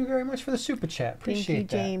gave Thank you very much for the super chat. Appreciate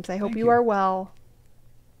that. Thank you, James. I hope you are well.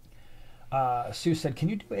 Sue said, can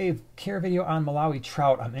you do a care video on Malawi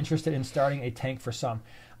trout? I'm interested in starting a tank for some.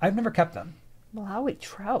 I've never kept them. Malawi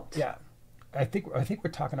trout? Yeah. I think we're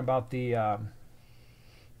talking about the, I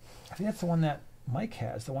think that's the one that Mike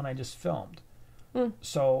has, the one I just filmed.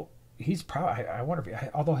 So he's probably, I wonder if,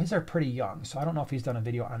 although his are pretty young, so I don't know if he's done a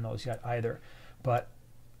video on those yet either. But,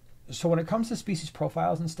 so when it comes to species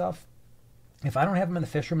profiles and stuff, if I don't have them in the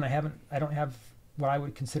fish room and I don't have what I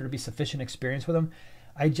would consider to be sufficient experience with them,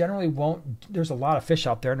 I generally won't. There's a lot of fish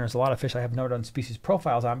out there, and there's a lot of fish I have never done species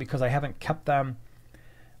profiles on because I haven't kept them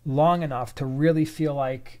long enough to really feel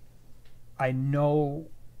like I know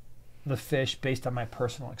the fish based on my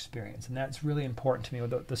personal experience. And that's really important to me.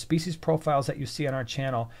 The species profiles that you see on our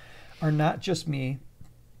channel are not just me.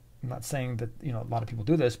 I'm not saying that a lot of people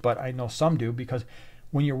do this, but I know some do, because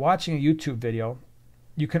when you're watching a YouTube video,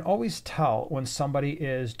 you can always tell when somebody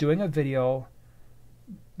is doing a video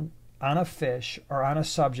on a fish or on a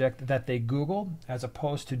subject that they Googled, as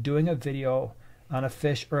opposed to doing a video on a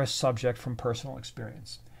fish or a subject from personal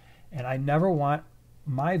experience. And I never want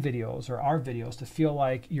my videos or our videos to feel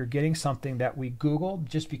like you're getting something that we Googled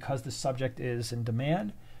just because the subject is in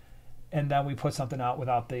demand, and then we put something out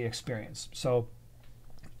without the experience. So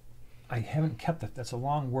I haven't kept it. That's a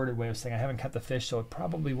long worded way of saying I haven't kept the fish, so it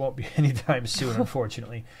probably won't be anytime soon,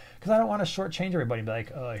 unfortunately, because I don't want to shortchange everybody and be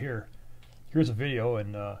like, here's a video,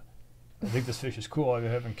 and I think this fish is cool. I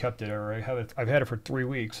haven't kept it, or I've had it for 3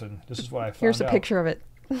 weeks, and this is what I found out. Here's a picture of it.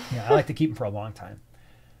 Yeah, I like to keep them for a long time.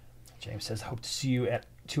 James says, hope to see you at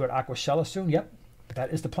Aquashella soon. Yep,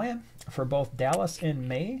 that is the plan for both Dallas in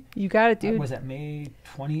May. You got it, dude. Was that May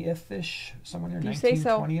 20th-ish? Somewhere there? You say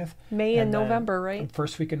so. 20th? May and November, right?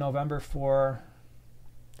 First week in November for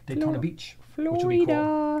Daytona Beach. Florida. Which will be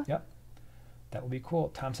cool. Yep. That will be cool.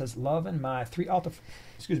 Tom says, loving my three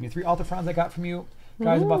Altafrons I got from you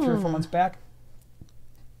guys about 3 or 4 months back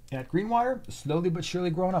at Greenwater. Slowly but surely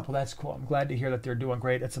growing up. Well, that's cool. I'm glad to hear that they're doing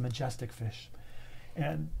great. It's a majestic fish.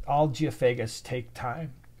 And all Geophagus take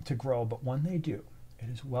time to grow, but when they do, it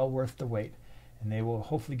is well worth the wait. And they will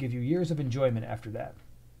hopefully give you years of enjoyment after that.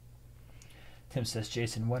 Tim says,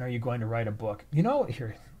 Jason, when are you going to write a book? You know,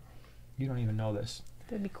 here, you don't even know this.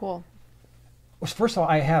 That'd be cool. Well, first of all,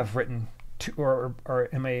 I have written or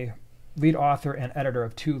am a lead author and editor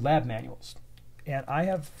of 2 lab manuals. And I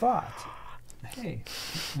have thought, hey,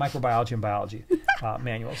 microbiology and biology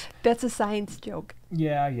manuals. That's a science joke.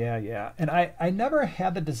 Yeah. And I never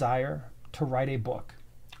had the desire to write a book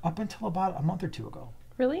up until about a month or 2 ago.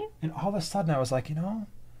 Really? And all of a sudden I was like,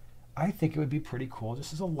 I think it would be pretty cool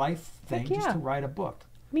just as a life thing just to write a book.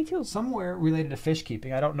 Me too. Somewhere related to fish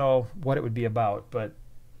keeping. I don't know what it would be about, but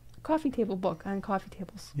coffee table book on coffee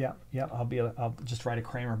tables. Yeah. I'll just write a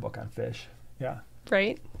Kramer book on fish. Yeah.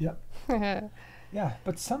 Right? Yep. Yeah,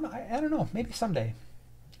 but I don't know, maybe someday.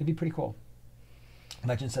 It'd be pretty cool.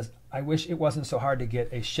 Legend says, I wish it wasn't so hard to get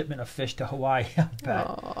a shipment of fish to Hawaii.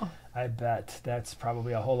 I bet. That's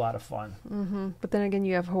probably a whole lot of fun. Mm-hmm. But then again,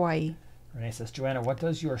 you have Hawaii. Renee says, Joanna, what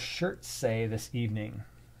does your shirt say this evening?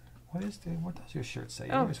 What does your shirt say?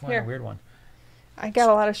 You always wear a weird one. I got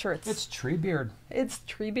a lot of shirts. It's Tree Beard. It's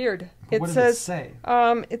Tree Beard. What does it say?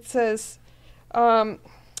 It says,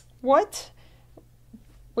 what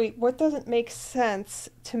doesn't make sense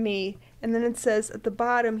to me? And then it says at the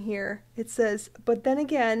bottom here, it says, but then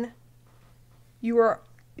again, you are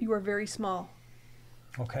very small.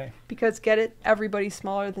 Okay. Because get it, everybody's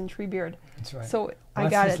smaller than Tree Beard. That's right. So I got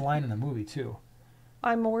it. That's his line in the movie too.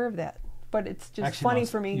 I'm aware of that, but it's just funny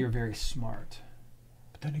for me. You're very smart.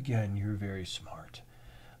 But then again, you're very smart.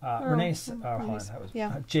 Renee,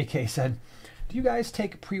 JK said, do you guys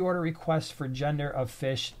take pre-order requests for gender of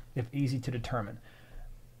fish if easy to determine?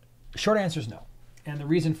 Short answer is no. And the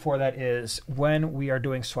reason for that is when we are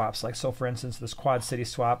doing swaps, like so for instance, this Quad City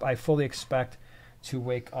swap, I fully expect to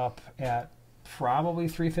wake up at probably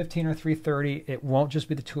 3:15 or 3:30. It won't just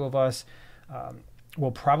be the 2 of us.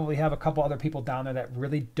 We'll probably have a couple other people down there that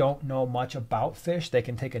really don't know much about fish. They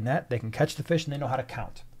can take a net, they can catch the fish, and they know how to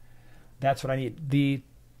count. That's what I need.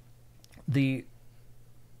 The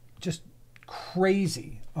just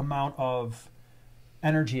crazy amount of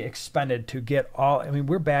energy expended to get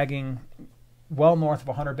we're bagging well north of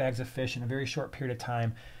 100 bags of fish in a very short period of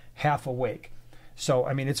time, half awake. So,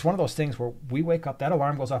 it's one of those things where we wake up, that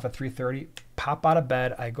alarm goes off at 3:30, pop out of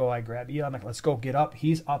bed, I grab Eli, I'm like, let's go get up.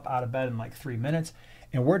 He's up out of bed in like 3 minutes,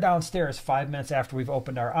 and we're downstairs 5 minutes after we've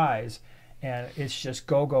opened our eyes, and it's just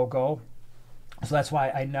go, go, go. So that's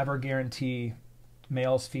why I never guarantee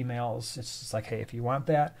males, females. It's just like, hey, if you want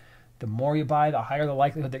that, the more you buy, the higher the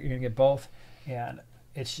likelihood that you're going to get both. And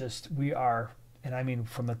it's just,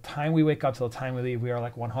 from the time we wake up till the time we leave, we are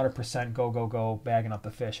like 100% go, go, go, bagging up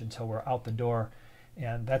the fish until we're out the door.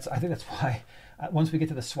 And I think that's why once we get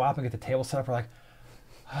to the swap and get the table set up, we're like,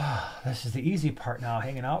 this is the easy part now,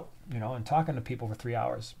 hanging out, and talking to people for 3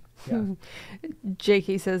 hours. Yeah.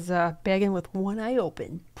 JK says, bagging with one eye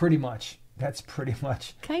open. Pretty much. That's pretty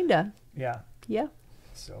much. Kinda. Yeah. Yeah.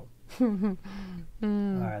 So. All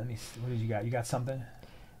right, let me see. What did you got? You got something?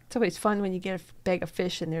 It's always fun when you get a bag of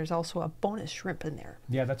fish and there's also a bonus shrimp in there.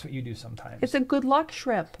 Yeah, that's what you do sometimes. It's a good luck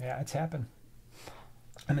shrimp. Yeah, it's happened.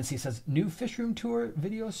 MNC says, new fish room tour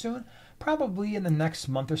video soon? Probably in the next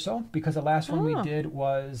month or so, because the last one we did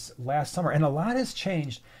was last summer, and a lot has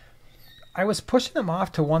changed. I was pushing them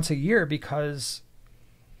off to once a year because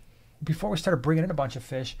before we started bringing in a bunch of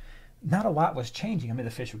fish, not a lot was changing.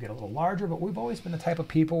 The fish would get a little larger, but we've always been the type of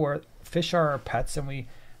people where fish are our pets, and they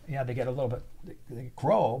get a little bit, they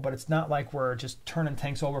grow, but it's not like we're just turning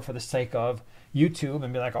tanks over for the sake of YouTube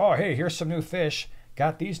and be like, oh, hey, here's some new fish.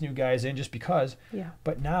 Got these new guys in just because. Yeah.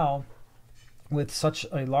 But now, with such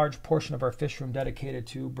a large portion of our fish room dedicated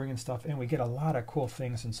to bringing stuff in, we get a lot of cool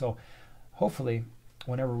things. And so hopefully,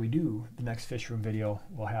 whenever we do the next fish room video,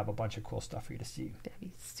 we'll have a bunch of cool stuff for you to see. That'd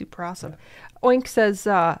be super awesome. Yeah. Oink says,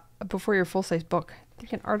 before your full-size book, I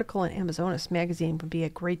think an article in Amazonas magazine would be a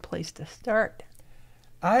great place to start.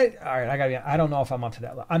 I don't know if I'm up to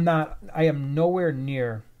that level. I am nowhere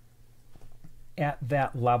near at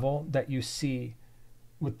that level that you see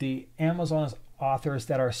with the Amazonas authors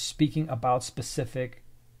that are speaking about specific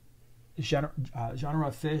genre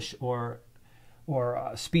of fish or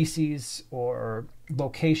species or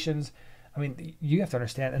locations. I mean, you have to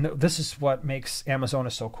understand, and this is what makes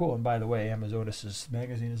Amazonas so cool. And by the way, Amazonas'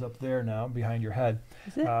 magazine is up there now behind your head.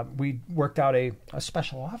 Is it? We worked out a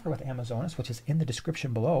special offer with Amazonas, which is in the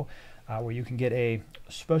description below, where you can get a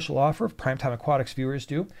special offer. Primetime Aquatics viewers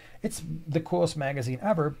do. It's the coolest magazine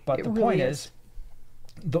ever, but the point is,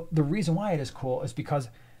 the reason why it is cool is because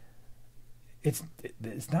it's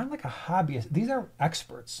not like a hobbyist. These are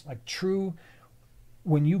experts, like true.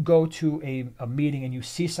 When you go to a meeting and you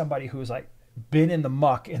see somebody who's like been in the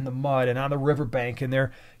muck, in the mud, and on the riverbank, and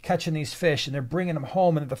they're catching these fish and they're bringing them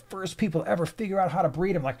home, and they're the first people to ever figure out how to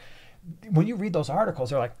breed them. Like when you read those articles,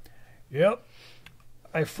 they're like, "Yep,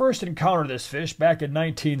 I first encountered this fish back in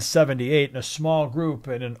 1978 in a small group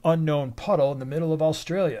in an unknown puddle in the middle of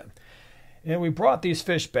Australia. And we brought these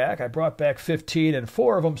fish back. I brought back 15, and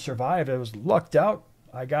 4 of them survived. I was lucked out.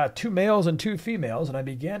 I got 2 males and 2 females, and I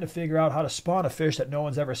began to figure out how to spawn a fish that no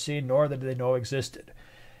one's ever seen, nor that they know existed.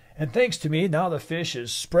 And thanks to me, now the fish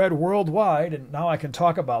is spread worldwide, and now I can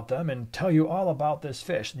talk about them and tell you all about this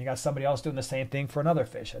fish." And you got somebody else doing the same thing for another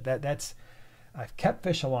fish. I've kept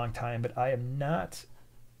fish a long time, but I am not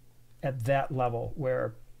at that level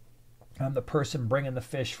where I'm the person bringing the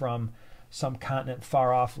fish from some continent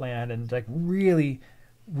far off land and like really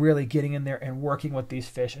getting in there and working with these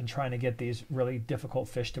fish and trying to get these really difficult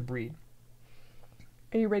fish to breed.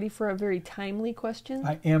 Are you ready for a very timely question?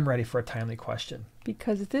 I am ready for a timely question.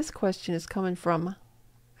 Because this question is coming from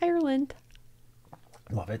Ireland.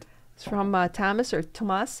 Love it. It's from Thomas or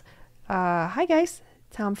Tomas. Hi guys,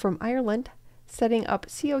 Tom from Ireland. Setting up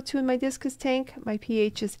CO2 in my discus tank. My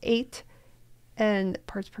pH is 8 and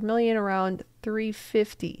parts per million around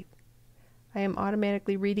 350. I am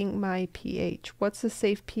automatically reading my pH. What's the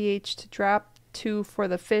safe pH to drop to for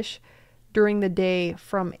the fish during the day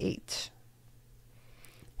from 8?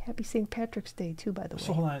 Happy St. Patrick's Day too, by the way.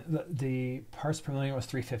 So hold on, the parts per million was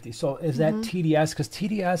 350. So is that TDS? Because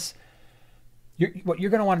TDS, what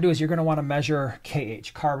you're going to want to do is you're going to want to measure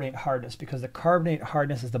KH, carbonate hardness, because the carbonate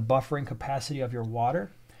hardness is the buffering capacity of your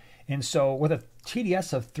water. And so with a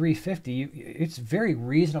TDS of 350, it's very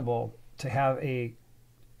reasonable to have a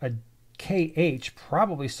KH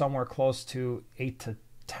probably somewhere close to 8 to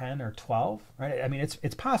 10 or 12, right? I mean,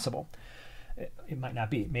 it's possible. It might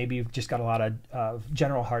not be. Maybe you've just got a lot of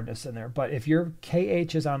general hardness in there. But if your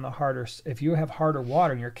KH is on the harder, if you have harder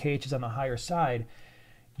water and your KH is on the higher side,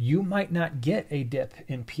 you might not get a dip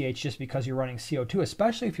in pH just because you're running CO2,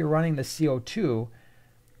 especially if you're running the CO2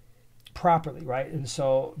 properly, right? And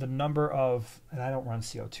so the number of, and I don't run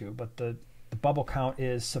CO2, but the bubble count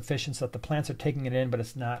is sufficient so that the plants are taking it in, but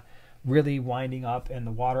it's not really winding up in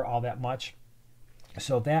the water all that much.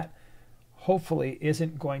 So that hopefully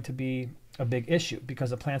isn't going to be a big issue because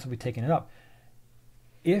the plants will be taking it up.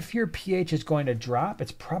 If your pH is going to drop,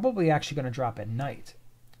 it's probably actually going to drop at night.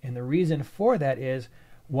 And the reason for that is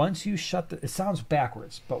once you shut it sounds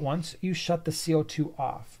backwards, but once you shut the CO2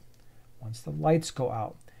 off, once the lights go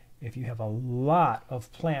out, if you have a lot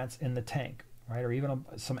of plants in the tank, right, or even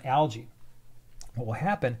some algae, what will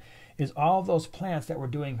happen is all of those plants that were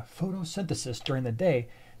doing photosynthesis during the day,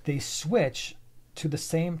 they switch to the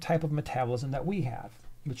same type of metabolism that we have,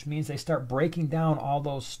 which means they start breaking down all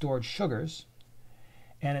those stored sugars.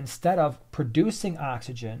 And instead of producing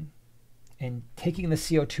oxygen and taking the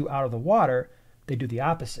CO2 out of the water, they do the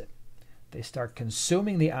opposite. They start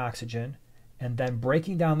consuming the oxygen and then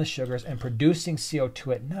breaking down the sugars and producing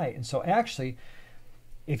CO2 at night. And so actually,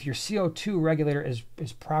 if your CO2 regulator is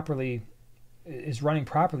running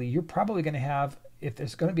properly, you're probably going to have, if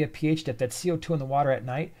there's going to be a pH dip, that CO2 in the water at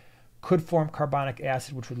night could form carbonic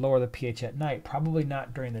acid, which would lower the pH at night, probably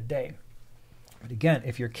not during the day. But again,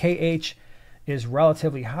 if your KH is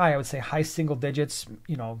relatively high, I would say high single digits,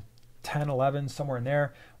 10, 11, somewhere in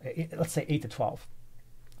there, let's say 8 to 12,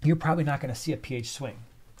 you're probably not going to see a pH swing.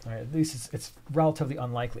 Right? At least it's relatively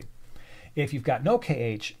unlikely. If you've got no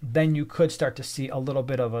KH, then you could start to see a little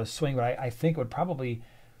bit of a swing, but I think it would probably,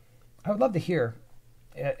 I would love to hear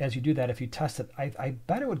as you do that, if you test it, I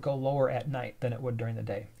bet it would go lower at night than it would during the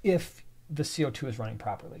day if the CO2 is running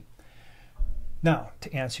properly. Now,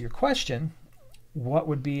 to answer your question, what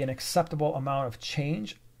would be an acceptable amount of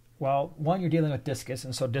change? Well, one, you're dealing with discus,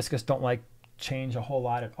 and so discus don't like change a whole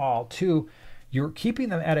lot at all. Two, you're keeping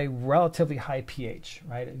them at a relatively high pH,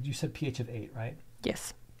 right? You said pH of 8, right?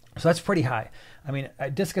 Yes. So that's pretty high. I mean,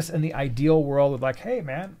 discus in the ideal world would like, hey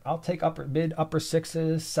man, I'll take upper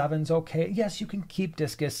 6s, 7s, okay. Yes, you can keep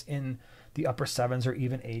discus in the upper 7s or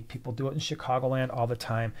even 8. People do it in Chicagoland all the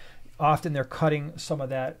time. Often they're cutting some of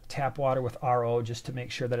that tap water with RO just to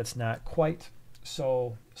make sure that it's not quite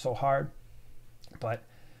so hard. But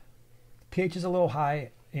pH is a little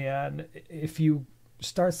high, and if you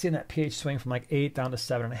start seeing that pH swing from like 8 down to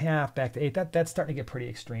 7.5, back to 8, that's starting to get pretty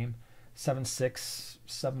extreme. 7.6,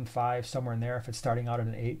 7.5, somewhere in there if it's starting out at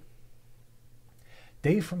an 8.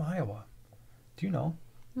 Dave from Iowa. Do you know?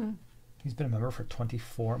 He's been a member for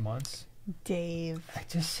 24 months. Dave. It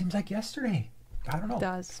just seems like yesterday. I don't know. It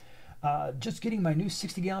does. Just getting my new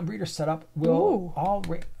 60-gallon breeder set up. Will all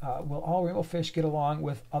rainbow fish get along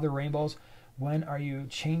with other rainbows? When are you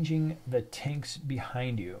changing the tanks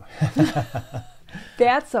behind you?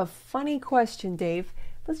 That's a funny question, Dave.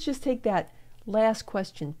 Let's just take that last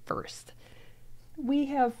question first. We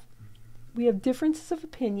have differences of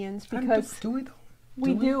opinions because do we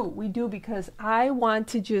though? We do because I want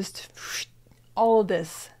to just all of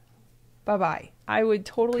this. Bye-bye. I would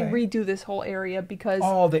totally redo this whole area because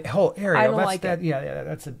the whole area. I don't like it.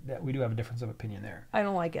 Yeah, we do have a difference of opinion there. I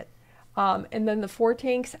don't like it. And then the 4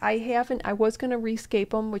 tanks, I was going to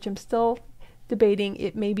rescape them, which I'm still debating.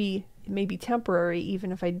 It may be temporary,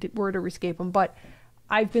 even if I were to rescape them. But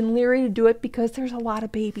I've been leery to do it because there's a lot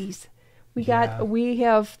of babies. We have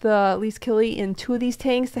the Leeskilly in 2 of these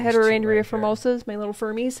tanks, the Heterandria formosas, my little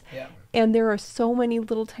Fermies. Yeah. And there are so many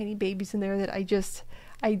little tiny babies in there that I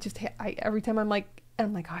every time I'm like,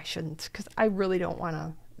 oh, I shouldn't, because I really don't want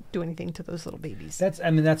to do anything to those little babies.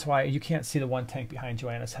 That's why you can't see the one tank behind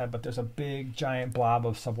Joanna's head, but there's a big giant blob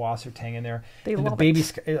of subwasser tang in there. And the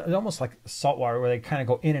babies, it's almost like saltwater where they kind of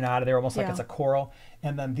go in and out of there, almost like it's a coral.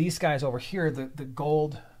 And then these guys over here, the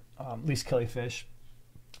gold Leeskilly fish,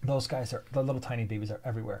 those guys are, the little tiny babies are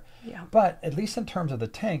everywhere. Yeah. But at least in terms of the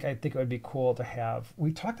tank, I think it would be cool to have,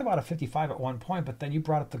 we talked about a 55 at one point, but then you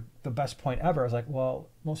brought up the best point ever. I was like, well,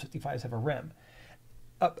 most 55s have a rim.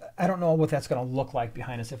 I don't know what that's going to look like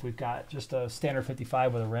behind us if we've got just a standard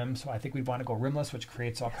 55 with a rim. So I think we'd want to go rimless, which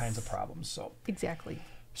creates all kinds of problems. So exactly.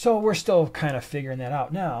 So we're still kind of figuring that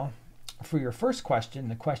out. Now, for your first question,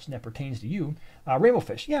 the question that pertains to you, rainbow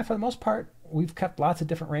fish. Yeah, for the most part, we've kept lots of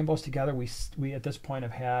different rainbows together. We at this point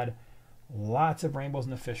have had lots of rainbows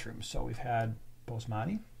in the fish room. So we've had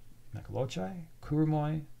Bosemani, Mechalochai,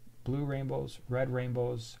 Kurumoy, blue rainbows, red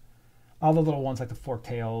rainbows, all the little ones like the fork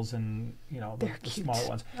tails and the smaller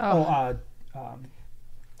ones. The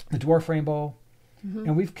dwarf rainbow.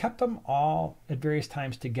 And we've kept them all at various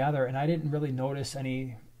times together, and I didn't really notice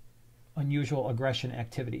any unusual aggression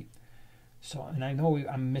activity. So, and I know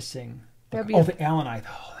I'm missing. The Allanite.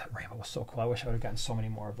 Oh, that rainbow was so cool. I wish I would have gotten so many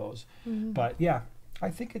more of those. But yeah, I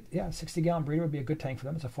think 60-gallon breeder would be a good tank for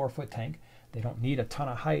them. It's a 4-foot tank. They don't need a ton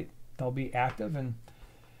of height. They'll be active, and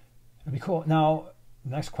it'll be cool. Now,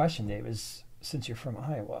 the next question, Dave, is since you're from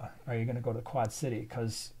Iowa, are you going to go to Quad City?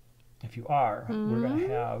 Because if you are, we're going to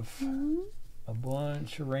have a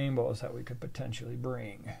bunch of rainbows that we could potentially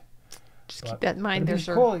bring. Just keep that in mind there,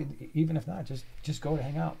 sir. Cool. Even if not, just go to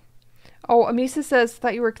hang out. Oh, Amisa says,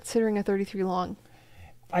 thought you were considering a 33 long.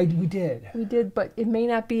 We did. We did, but it may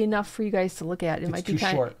not be enough for you guys to look at. It might be too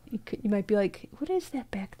short. You might be like, what is that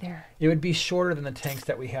back there? It would be shorter than the tanks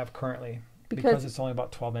that we have currently because it's only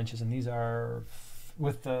about 12 inches, and these are,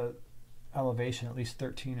 with the elevation, at least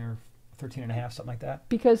 13 or 13 and a half, something like that.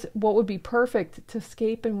 Because what would be perfect to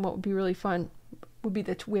scape and what would be really fun would be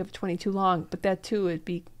that we have a 22 long, but that too would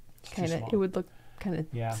be kind of, it would look kind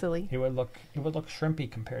of silly. It would look shrimpy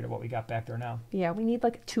compared to what we got back there now. Yeah, we need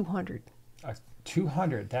like a 200.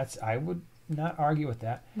 200. I would not argue with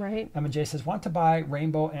that. Right. Jay says, want to buy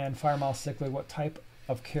rainbow and firemouth cichlid. What type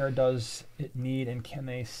of care does it need, and can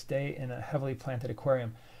they stay in a heavily planted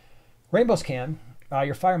aquarium? Rainbows can.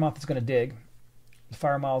 Your firemouth is going to dig. The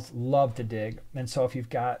firemouths love to dig, and so if you've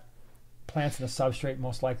got plants in the substrate,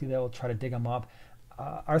 most likely they'll try to dig them up.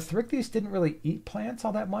 Our Thrychthys didn't really eat plants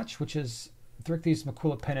all that much, which is Thrychthys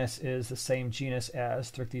maculopinus is the same genus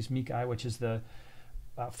as Thrychthys miki, which is the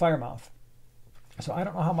firemouth. So I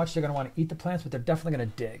don't know how much they're going to want to eat the plants, but they're definitely going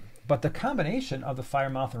to dig. But the combination of the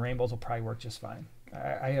firemouth and rainbows will probably work just fine.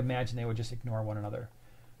 I imagine they would just ignore one another.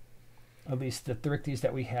 At least the Thrychthys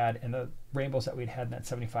that we had and the rainbows that we'd had in that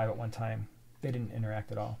 75 at one time, they didn't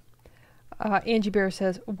interact at all. Angie Bear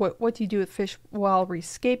says, what do you do with fish while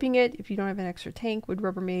rescaping it? If you don't have an extra tank, would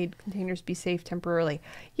Rubbermaid containers be safe temporarily?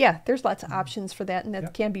 Yeah, there's lots of options for that, and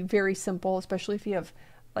that can be very simple, especially if you have,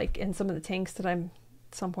 like in some of the tanks that I'm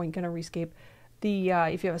at some point going to rescape.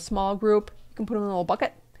 If you have a small group, you can put them in a little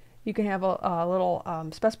bucket. You can have a little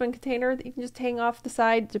specimen container that you can just hang off the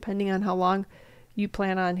side, depending on how long you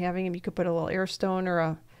plan on having them. You could put a little air stone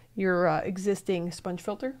or your existing sponge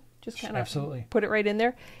filter. Just kind of put it right in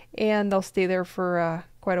there, and they'll stay there for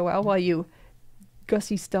quite a while you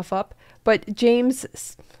gussy stuff up. But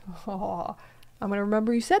James, I'm going to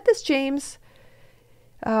remember you said this, James.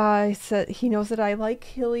 He said he knows that I like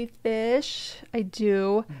killifish. I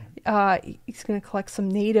do. He's going to collect some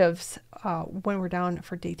natives when we're down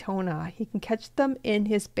for Daytona. He can catch them in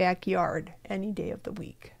his backyard any day of the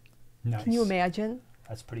week. Nice. Can you imagine?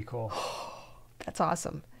 That's pretty cool. That's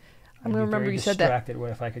awesome. I'm I'd going be to remember very you said that. distracted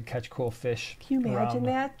if I could catch cool fish. Can you imagine around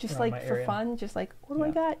that? Just around like my for area. fun? Just like, what do I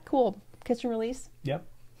Yeah. got? Cool. Catch and release? Yep.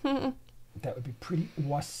 That would be pretty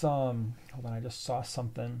awesome. Hold on, I just saw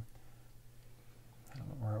something. I don't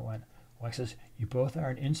know where it went. Wax says, you both are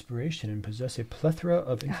an inspiration and possess a plethora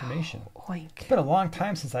of information. Oh, oink. It's been a long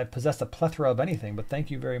time since I've possessed a plethora of anything, but thank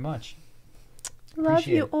you very much. Love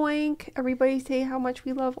Appreciate you, it. Oink. Everybody say how much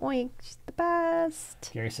we love Oink. She's the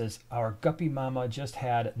best. Gary says, our guppy mama just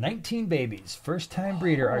had 19 babies. First time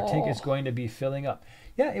breeder. Our tank is going to be filling up.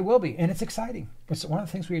 Yeah, it will be. And it's exciting. It's one of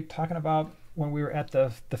the things we were talking about when we were at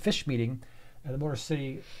the fish meeting at the Motor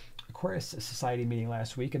City Aquarius Society meeting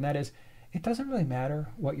last week. And that is, it doesn't really matter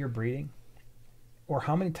what you're breeding or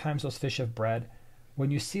how many times those fish have bred.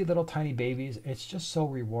 When you see little tiny babies, it's just so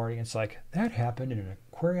rewarding. It's like, that happened in an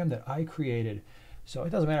aquarium that I created. So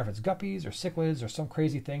it doesn't matter if it's guppies or cichlids or some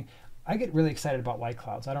crazy thing. I get really excited about white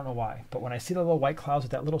clouds. I don't know why. But when I see the little white clouds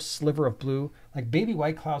with that little sliver of blue, like baby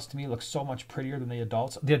white clouds to me look so much prettier than the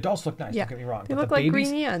adults. The adults look nice, Yeah. don't get me wrong. They but look the like babies,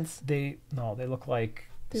 green ants. they look like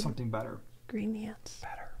something better. Green ants.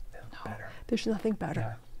 Better. They look better. There's nothing better.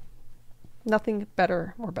 Yeah. Nothing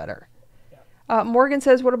better or better. Yeah. Morgan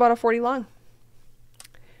says, what about a 40 long?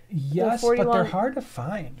 Yes, 40 but they're long. hard to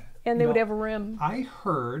find. And they You would know, have a rim. I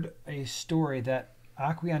heard a story that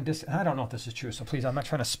Aqueon Disc, and I don't know if this is true, so please, I'm not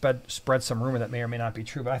trying to spread some rumor that may or may not be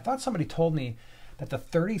true, but I thought somebody told me that the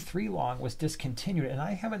 33 long was discontinued, and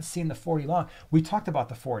I haven't seen the 40 long. We talked about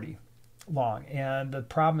the 40 long, and the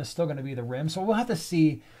problem is still going to be the rim, so we'll have to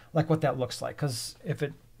see like what that looks like, because if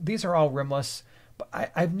it, these are all rimless, but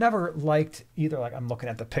I've never liked either, like I'm looking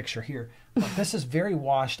at the picture here, but this is very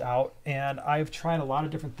washed out, and I've tried a lot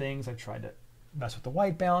of different things. I've tried to mess with the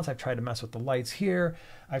white balance. I've tried to mess with the lights here.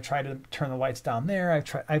 I've tried to turn the lights down there.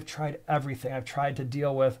 I've tried everything. I've tried to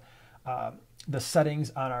deal with the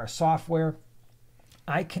settings on our software.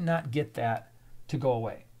 I cannot get that to go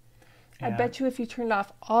away. I bet you if you turned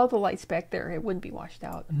off all the lights back there, it wouldn't be washed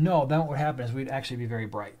out. No, then what would happen is we'd actually be very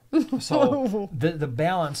bright. So the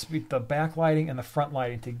balance, the backlighting and the front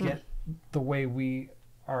lighting to get the way we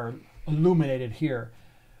are illuminated here,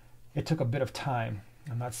 it took a bit of time.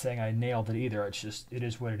 I'm not saying I nailed it either. It's just, it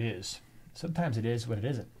is what it is. Sometimes it is what it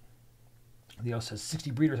isn't. Leo says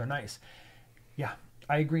 60 breeders are nice. Yeah,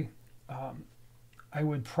 I agree. I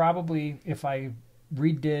would probably, if I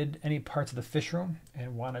redid any parts of the fish room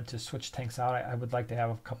and wanted to switch tanks out, I would like to have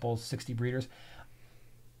a couple 60 breeders.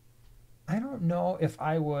 I don't know if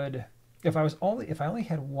I would, if I only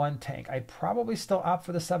had one tank, I'd probably still opt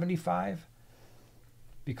for the 75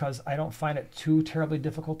 because I don't find it too terribly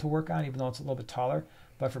difficult to work on, even though it's a little bit taller.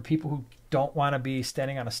 But for people who don't want to be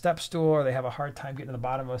standing on a step stool or they have a hard time getting to the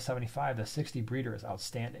bottom of a 75, the 60 breeder is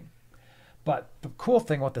outstanding. But the cool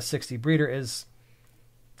thing with the 60 breeder is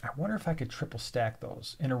I wonder if I could triple stack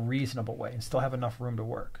those in a reasonable way and still have enough room to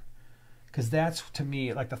work. Because that's, to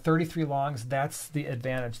me, like the 33 longs, that's the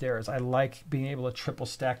advantage there, is I like being able to triple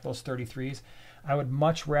stack those 33s. I would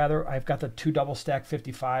much rather, I've got the 2 double stack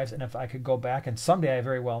 55s, and if I could go back, and someday I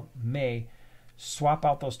very well may, swap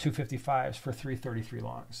out those 2 55s for 3 33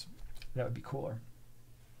 longs. That would be cooler.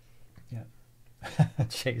 Yeah.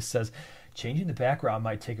 Chase says, changing the background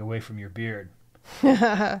might take away from your beard.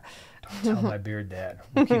 Don't tell my beard that.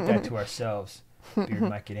 We'll keep that to ourselves. Beard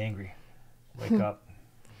might get angry. Wake up.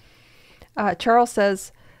 Charles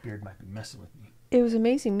says, Beard might be messing with me. it was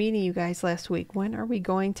amazing meeting you guys last week. When are we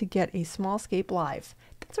going to get a small scape live?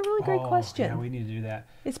 That's a really great question. Yeah, we need to do that.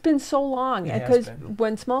 It's been so long It has because been.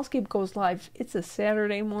 when Smallscape goes live, it's a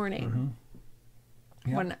Saturday morning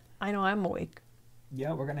Yeah. when I know I'm awake.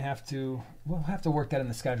 Yeah, we'll have to work that in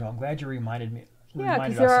the schedule. I'm glad you reminded me. Yeah, reminded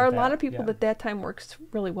because there us are a of lot that. of people Yeah. that time works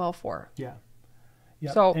really well for. Yeah.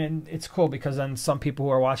 Yep. So- and it's cool because then some people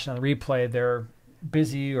who are watching on the replay, they're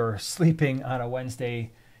busy or sleeping on a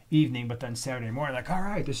Wednesday evening, but then Saturday morning, like, all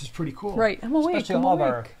right, this is pretty cool. Right, I'm awake. Especially I'm all of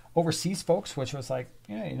our awake. overseas folks, which was like,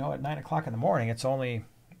 yeah, you know, at 9 o'clock in the morning, it's only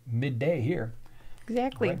midday here.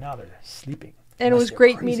 Exactly. Right now they're sleeping. And it Unless was they're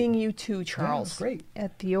great crazy. meeting you too, Yeah, it Charles. was great.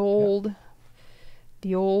 At the old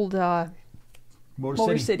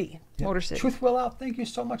Motor City. Yeah. Motor City. Truth Will Out, thank you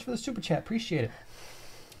so much for the super chat. Appreciate it.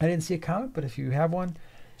 I didn't see a comment, but if you have one,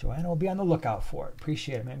 Joanna will be on the lookout for it.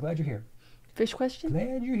 Appreciate it, man. Glad you're here. Fish question?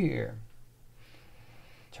 Glad you're here.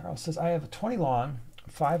 Charles says, I have a 20 long,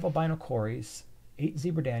 5 albino cories, 8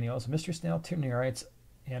 zebra daniels, Mr. Snail ternarites,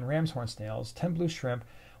 and ram's horn snails, 10 blue shrimp,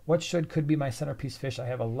 What could be my centerpiece fish? I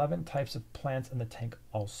have 11 types of plants in the tank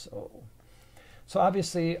also. So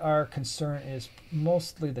obviously our concern is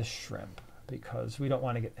mostly the shrimp because we don't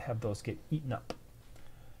want to have those get eaten up.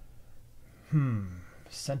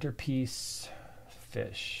 Centerpiece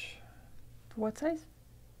fish. What size?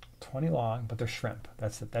 20 long, but they're shrimp.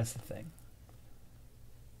 That's the thing.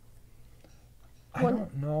 I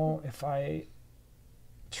don't know if I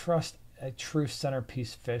trust a true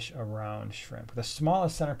centerpiece fish around shrimp. The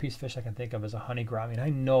smallest centerpiece fish I can think of is a honey gourami. I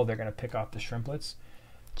know they're going to pick off the shrimplets.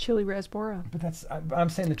 Chili rasbora. But I'm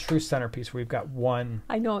saying the true centerpiece where we've got one.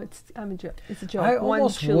 I know it's a joke. I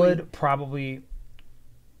almost would probably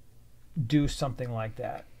do something like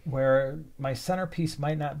that, where my centerpiece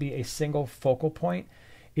might not be a single focal point.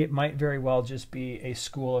 It might very well just be a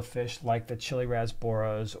school of fish like the chili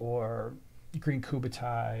rasboras or green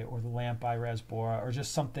kubatai or the lamp-eye rasbora or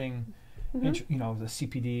just something, the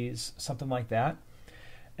CPDs, something like that.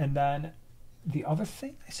 And then the other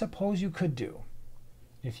thing I suppose you could do,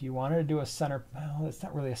 if you wanted to do it's not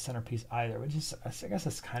really a centerpiece either, but just, I guess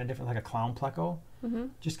it's kind of different, like a clown pleco.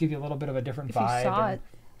 Just give you a little bit of a different vibe. If you saw it.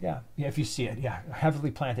 Yeah, if you see it, a heavily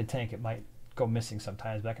planted tank, it might go missing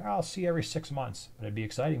sometimes. Like, I'll see you every 6 months, but it'd be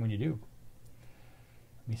exciting when you do.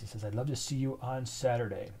 Misa says, I'd love to see you on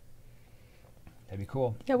Saturday. That'd be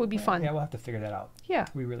cool. That would be fun. Yeah, we'll have to figure that out. Yeah.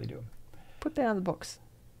 We really do. Put that on the books.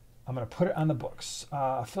 I'm going to put it on the books.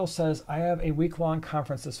 Phil says, I have a week-long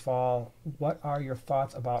conference this fall. What are your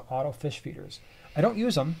thoughts about auto fish feeders? I don't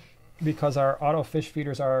use them because our auto fish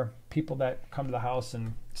feeders are people that come to the house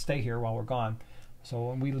and stay here while we're gone. So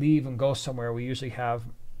when we leave and go somewhere, we usually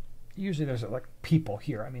there's like people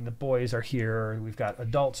here. I mean, the boys are here. We've got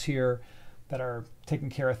adults here that are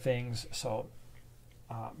taking care of things. So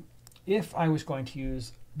if I was going to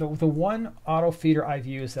use the one auto feeder I've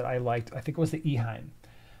used that I liked, I think it was the Eheim.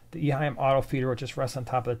 The Eheim auto feeder, which just rests on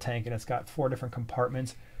top of the tank, and it's got 4 different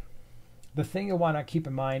compartments. The thing you want to keep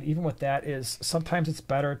in mind, even with that, is sometimes it's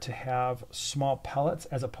better to have small pellets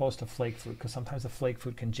as opposed to flake food, because sometimes the flake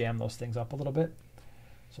food can jam those things up a little bit.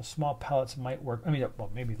 So small pellets might work. I mean,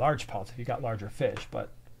 well, maybe large pellets if you got larger fish, but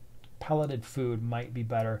pelleted food might be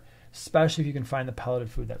better, especially if you can find the pelleted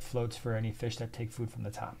food that floats for any fish that take food from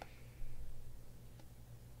the top.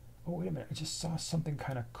 Oh, wait a minute. I just saw something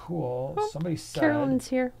kind of cool. Oh, somebody said... Carolyn's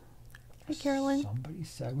here. Hi, Carolyn. Somebody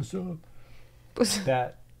said, what's up?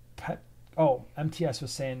 That MTS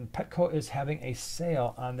was saying Petco is having a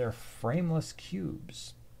sale on their frameless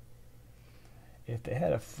cubes. If they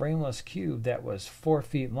had a frameless cube that was 4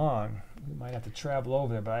 feet long, we might have to travel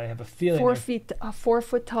over there, but I have a feeling... 4 feet, a 4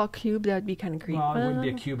 foot tall cube, that would be kind of creepy. Well, it wouldn't be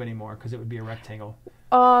a cube anymore because it would be a rectangle.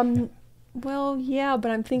 Well, yeah,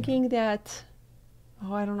 but I'm thinking that...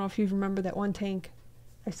 Oh, I don't know if you remember that one tank.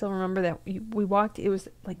 I still remember that we walked. It was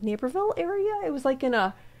like Naperville area. It was like in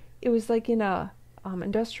a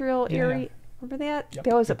industrial area. Remember that? Yep.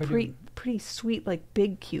 That was a pretty sweet, like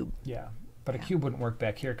big cube. Yeah, but a cube wouldn't work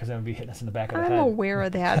back here because then it would be hitting us in the back of the head. I'm aware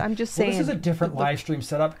of that. I'm just saying. This is a different live stream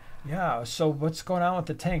setup. Yeah. So what's going on with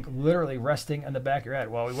the tank? Literally resting on the back of your head.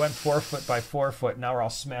 Well, we went 4 foot by 4 foot. Now we're all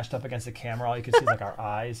smashed up against the camera. All you can see is like our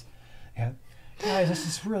eyes. Yeah. Guys, this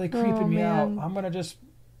is really creeping me out. I'm going to just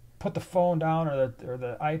put the phone down or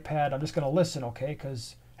the iPad. I'm just going to listen, okay?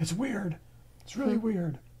 Because it's weird. It's really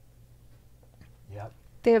weird. Yep.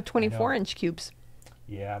 They have 24-inch cubes.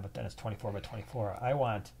 Yeah, but then it's 24 by 24. I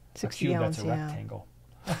want a 60 cube ounce, that's a rectangle.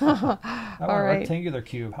 I want All a right. rectangular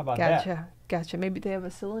cube. How about that? Gotcha. Maybe they have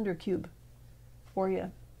a cylinder cube for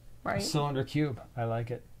you, right? A cylinder cube. I like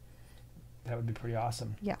it. That would be pretty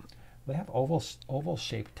awesome. Yeah. They have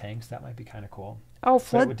oval-shaped tanks. That might be kind of cool. Oh,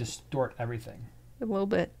 But it would distort everything. A little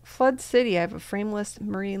bit. Flood City, I have a frameless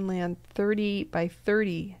marine land 30 by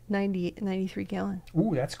 30, 93 gallon.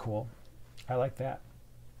 Ooh, that's cool. I like that.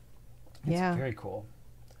 It's Yeah. very cool.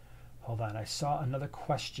 Hold on. I saw another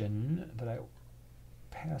question that I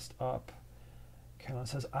passed up. Carolyn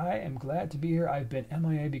says, I am glad to be here. I've been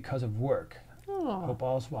MIA because of work. Oh. Hope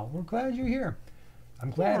all's well. We're glad you're here. I'm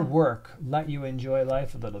glad work let you enjoy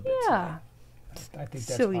life a little bit. Yeah. I think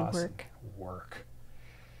that's Silly awesome. Work.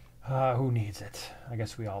 Who needs it? I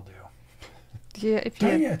guess we all do. Yeah,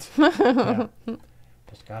 Dang it! Yeah.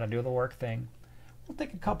 Just got to do the work thing. We'll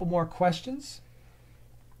take a couple more questions.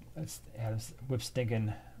 That's Adam's Whip's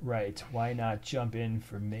thinking, right, why not jump in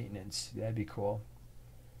for maintenance? That'd be cool.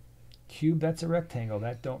 Cube, that's a rectangle.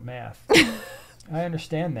 That don't math. I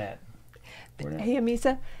understand that. Hey,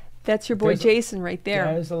 Amisa, that's your boy Jason right there.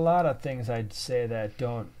 There's a lot of things I'd say that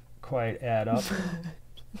don't quite add up.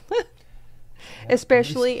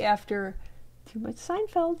 Especially after too much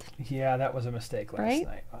Seinfeld. Yeah, that was a mistake last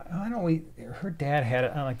night. I know her dad had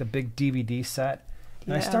it on like the big DVD set,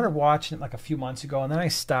 And I started watching it like a few months ago, and then I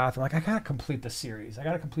stopped. I'm like, I got to complete the series. I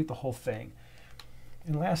got to complete the whole thing.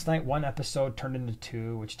 And last night, one episode turned into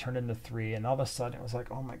 2, which turned into 3, and all of a sudden it was like,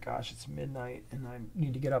 oh my gosh, it's midnight, and I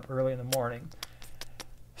need to get up early in the morning.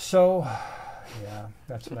 So, yeah,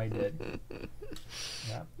 that's what I did.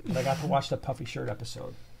 Yeah, but I got to watch the puffy shirt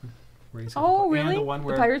episode. Really? And the one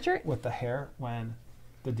where, the pirate shirt? With the hair, when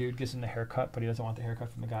the dude gives him the haircut, but he doesn't want the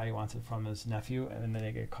haircut from the guy. He wants it from his nephew, and then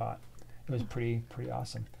they get caught. It was pretty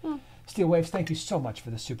awesome. Steel Waves, thank you so much for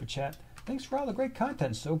the super chat. Thanks for all the great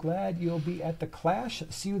content. So glad you'll be at the Clash.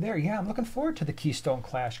 See you there. Yeah, I'm looking forward to the Keystone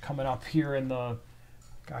Clash coming up here in the...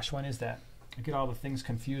 Gosh, when is that? I get all the things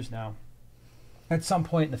confused now. At some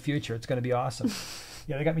point in the future, it's going to be awesome.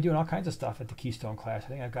 Yeah, they got me doing all kinds of stuff at the Keystone Clash. I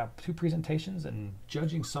think I've got 2 presentations and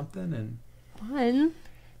judging something and... Fun.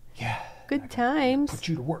 Yeah. Good times. Put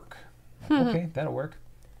you to work. Okay, that'll work.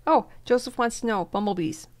 Oh, Joseph wants to know,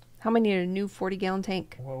 bumblebees. How many in a new 40-gallon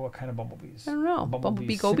tank? Well, what kind of bumblebees? I don't know.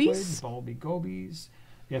 Bumblebee gobies? Bumblebee gobies.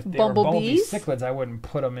 If they were bumblebee cichlids, I wouldn't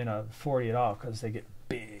put them in a 40 at all because they get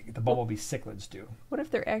big. The bumblebee cichlids do. What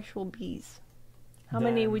if they're actual bees? How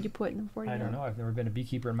many would you put in a 40 gallon? I don't know. I've never been a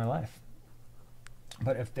beekeeper in my life.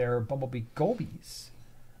 But if they're bumblebee gobies,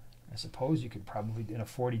 I suppose you could probably, in a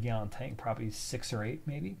 40-gallon tank, probably 6 or 8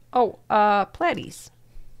 maybe. Oh, platies.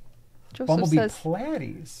 Joseph Bumblebee says,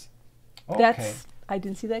 platies. Okay. That's... I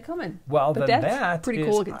didn't see that coming. Well, but then that's pretty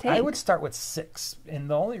cool looking tank. I would start with 6. And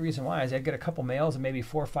the only reason why is I'd get a couple males and maybe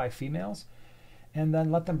 4 or 5 females and then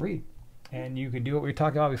let them breed. And you could do what we were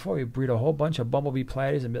talking about before. You breed a whole bunch of bumblebee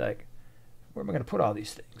platies and be like, where am I going to put all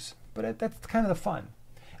these things? But that's kind of the fun.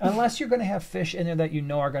 Unless you're going to have fish in there that you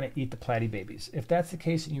know are going to eat the platy babies. If that's the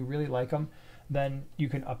case and you really like them, then you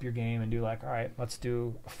can up your game and do like, all right, let's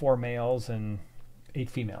do 4 males and 8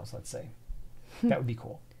 females, let's say. That would be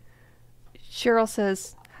cool. Cheryl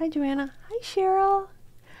says, hi, Joanna. Hi, Cheryl.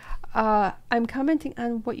 I'm commenting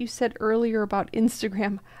on what you said earlier about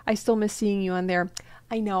Instagram. I still miss seeing you on there.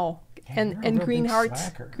 I know. Yeah, and green hearts.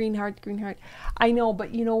 Green heart. I know,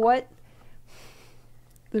 but you know what?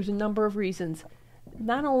 There's a number of reasons.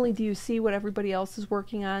 Not only do you see what everybody else is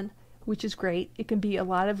working on, which is great. It can be a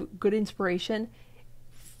lot of good inspiration.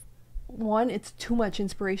 One, it's too much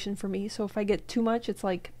inspiration for me. So if I get too much, it's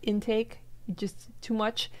like intake. Just too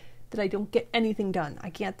much that I don't get anything done. I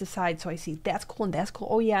can't decide. So I see that's cool and that's cool.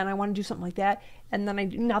 Oh yeah, and I want to do something like that. And then I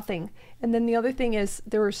do nothing. And then the other thing is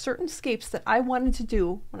there were certain scapes that I wanted to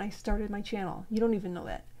do when I started my channel. You don't even know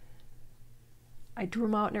that. I drew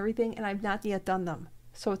them out and everything, and I've not yet done them.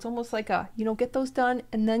 So it's almost like get those done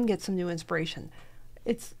and then get some new inspiration.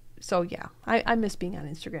 So yeah, I miss being on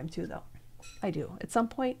Instagram too, though. I do. At some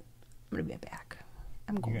point, I'm going to be back.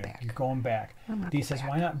 I'm going back. You're going back. Dee says,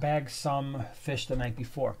 why not bag some fish the night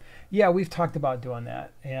before? Yeah, we've talked about doing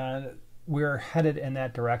that, and we're headed in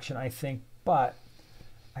that direction, I think, but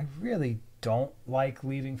I really don't like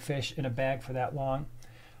leaving fish in a bag for that long.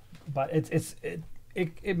 But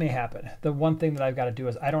it may happen. The one thing that I've got to do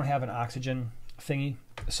is I don't have an oxygen thingy,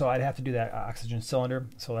 so I'd have to do that oxygen cylinder,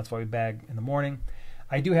 so that's why we bag in the morning.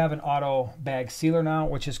 I do have an auto bag sealer now,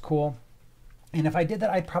 which is cool. And if I did that,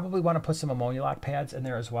 I'd probably want to put some ammonia lock pads in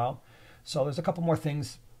there as well. So there's a couple more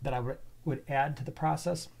things that I would add to the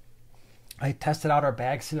process. I tested out our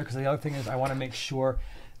bag sealer because the other thing is I want to make sure,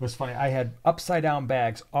 it was funny, I had upside down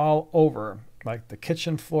bags all over like the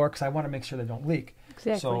kitchen floor because I want to make sure they don't leak.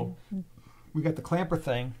 Exactly. So we got the clamper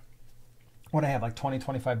thing. What I have, like 20,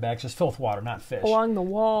 25 bags just filled with water, not fish. Along the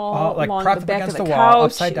wall, like along propped the back against of the the wall,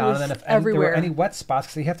 couch, upside down, and then if there were any wet spots,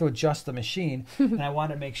 because you have to adjust the machine, and I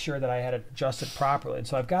want to make sure that I had it adjusted properly. And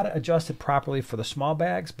so I've got it adjusted properly for the small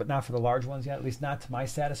bags, but not for the large ones yet, at least not to my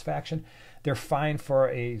satisfaction. They're fine for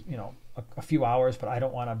a few hours, but I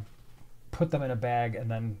don't want to put them in a bag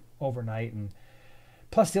and then overnight. And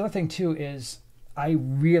plus, the other thing too is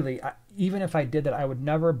even if I did that, I would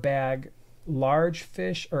never bag large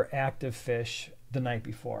fish or active fish the night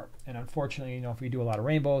before. And unfortunately, if we do a lot of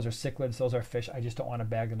rainbows or cichlids, those are fish I just don't want to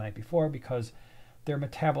bag the night before because their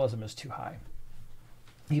metabolism is too high,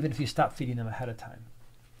 even if you stop feeding them ahead of time.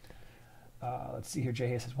 Let's see here. Jay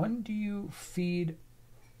Hayes says, when do you feed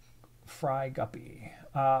fry guppy?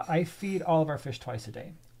 I feed all of our fish twice a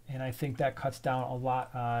day, and I think that cuts down a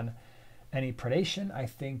lot on any predation. I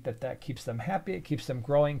think that keeps them happy. It keeps them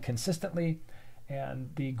growing consistently, and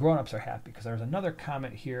the grown-ups are happy. Because there's another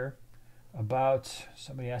comment here about,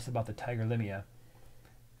 somebody asked about the tiger limia.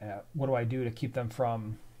 What do I do to keep them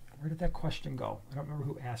from, where did that question go? I don't remember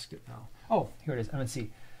who asked it now. Oh, here it is, MNC.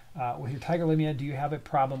 With your tiger limia, do you have a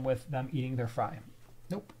problem with them eating their fry?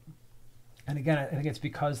 Nope. And again, I think it's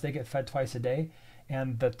because they get fed twice a day,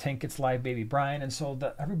 and the tank gets live baby brine, and so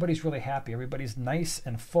everybody's really happy. Everybody's nice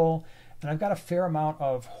and full, and I've got a fair amount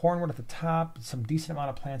of hornwood at the top, some decent amount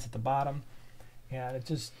of plants at the bottom, and it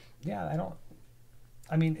just, yeah,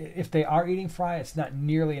 I mean, if they are eating fry, it's not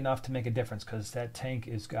nearly enough to make a difference because that tank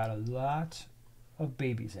has got a lot of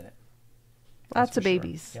babies in it. Lots of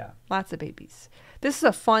babies. Yeah. Lots of babies. This is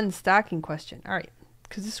a fun stocking question. All right.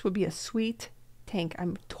 Because this would be a sweet tank.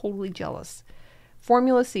 I'm totally jealous.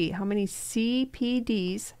 Formula C. How many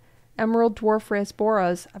CPDs, emerald dwarf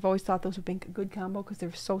rasboras, I've always thought those would make a good combo because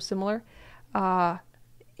they're so similar, and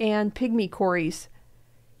pygmy cories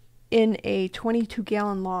in a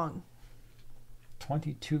 22-gallon long.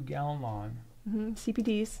 22-gallon long. Mm-hmm.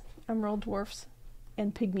 CPDs, emerald dwarfs,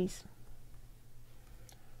 and pygmies.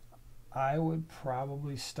 I would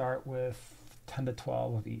probably start with 10 to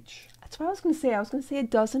 12 of each. That's what I was going to say. I was going to say a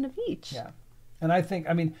dozen of each. Yeah. And I think,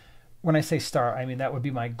 I mean, when I say start, I mean, that would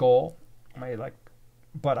be my goal.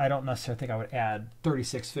 But I don't necessarily think I would add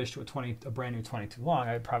 36 fish to a brand new 22 long.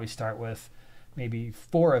 I'd probably start with maybe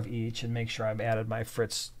 4 of each and make sure I've added my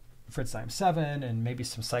Fritz Dime 7 and maybe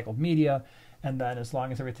some cycled media. And then as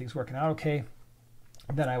long as everything's working out okay,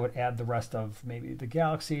 then I would add the rest of maybe the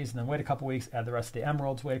galaxies, and then wait a couple weeks, add the rest of the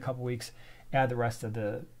emeralds, wait a couple weeks, add the rest of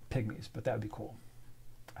the pygmies. But that would be cool.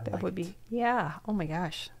 That would be, yeah. Oh my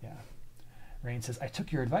gosh. Yeah. Rain says, I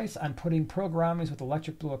took your advice on putting pearl gouramis with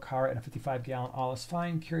electric blue acara in a 55-gallon. All is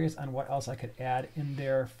fine. Curious on what else I could add in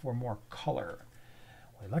there for more color.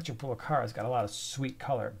 Well, electric blue acara has got a lot of sweet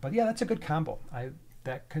color. But yeah, that's a good combo.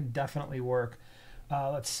 That can definitely work.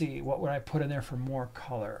 Let's see. What would I put in there for more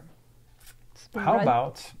color? How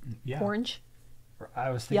about orange?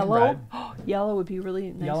 I was thinking yellow. Red. Yellow would be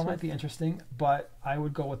really nice. Yellow might be interesting, but I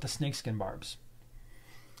would go with the snakeskin barbs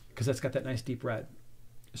because that's got that nice deep red.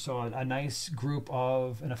 So a nice group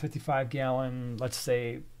of, in a 55-gallon, let's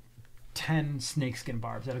say 10 snakeskin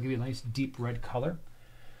barbs. That'll give you a nice deep red color.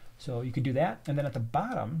 So you could do that. And then at the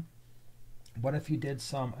bottom, what if you did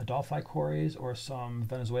some Adelphi cories or some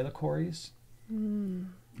Venezuela cories,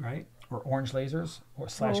 right? Or orange lasers or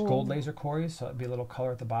 / gold laser cories. So it'd be a little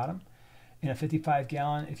color at the bottom. In a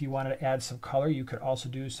 55-gallon, if you wanted to add some color, you could also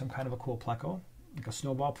do some kind of a cool pleco, like a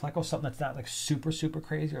snowball pleco, something that's not like super, super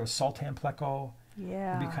crazy, or a sultan pleco.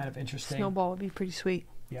 Yeah. Would be kind of interesting. Snowball would be pretty sweet.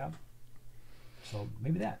 Yeah. So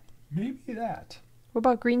maybe that. Maybe that. What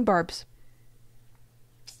about green barbs?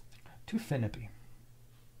 Too finippy.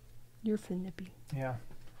 You're finippy. Yeah.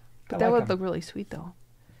 But that would look really sweet, though.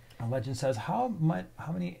 A legend says, how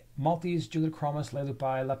many Maltese, Julichromis,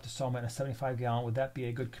 Lelupi, Leptosoma in a 75-gallon would that be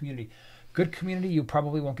a good community? Good community, you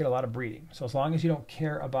probably won't get a lot of breeding. So as long as you don't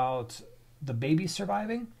care about the babies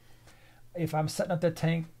surviving, if I'm setting up that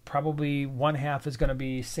tank, probably one half is going to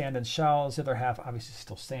be sand and shells. The other half, obviously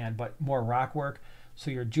still sand, but more rock work. So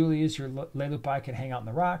your Julies, your Lelupi can hang out in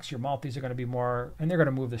the rocks. Your Maltese are going to be more, and they're going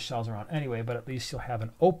to move the shells around anyway, but at least you'll have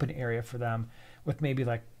an open area for them with maybe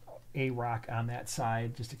like a rock on that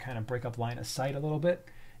side just to kind of break up line of sight a little bit.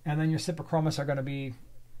 And then your Cyprichromis are going to be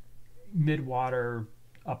mid-water,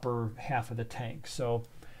 upper half of the tank. So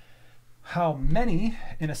how many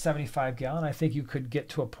in a 75-gallon? I think you could get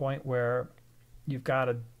to a point where you've got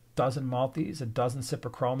a dozen Maltese, a dozen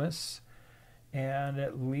Cyprichromis, and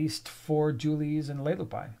at least 4 Julies and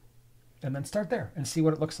Lelupi. And then start there and see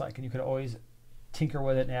what it looks like. And you could always tinker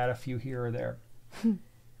with it and add a few here or there.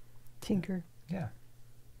 Tinker. Yeah.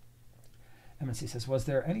 MNC says, was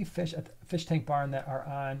there any fish at the fish tank barn that are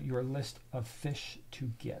on your list of fish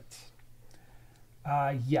to get?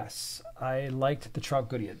 Yes. I liked the trout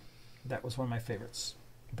goodiad. That was one of my favorites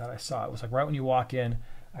that I saw. It was like right when you walk in,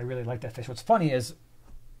 I really liked that fish. What's funny is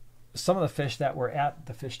some of the fish that were at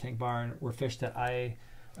the fish tank barn were fish that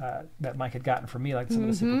that Mike had gotten for me, like some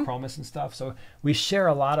of the Cyprichromis and stuff. So we share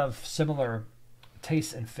a lot of similar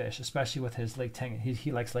tastes in fish, especially with his Lake Tang.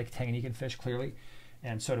 He likes Lake Tanganyikan fish, clearly,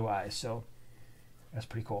 and so do I. So that's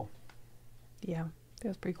pretty cool. Yeah, that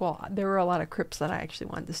was pretty cool. There were a lot of crypts that I actually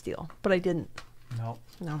wanted to steal, but I didn't. No.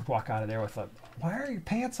 No. Walk out of there with why are your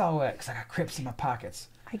pants all wet? Because I got crypts in my pockets.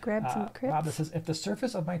 I grabbed some crypts. Bob, that says, if the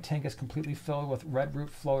surface of my tank is completely filled with red root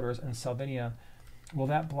floaters and salvinia, will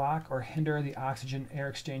that block or hinder the oxygen air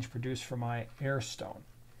exchange produced from my air stone?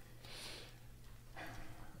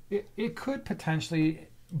 It could potentially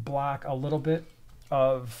block a little bit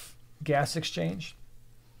of gas exchange.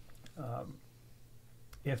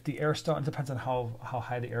 If the air stone, it depends on how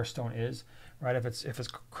high the air stone is, right? If it's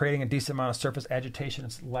creating a decent amount of surface agitation,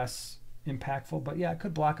 it's less impactful. But yeah, it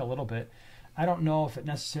could block a little bit. I don't know if it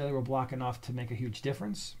necessarily will block enough to make a huge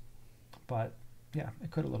difference, but yeah,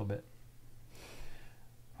 it could a little bit.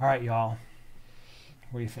 All right, y'all.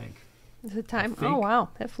 What do you think? Is it time? Oh, wow.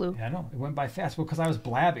 That flew. Yeah, I know. It went by fast because I was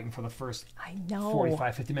blabbing for the first I know.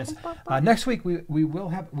 45, 50 minutes. Next week, we're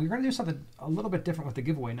going to do something a little bit different with the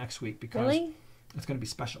giveaway next week because it's going to be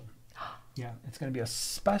special. Yeah, it's going to be a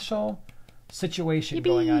special situation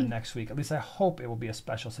going on next week. At least I hope it will be a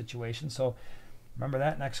special situation. So remember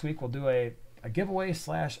that next week we'll do a giveaway /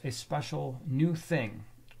 a special new thing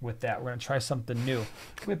with that. We're going to try something new.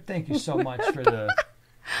 Whip, thank you so much for the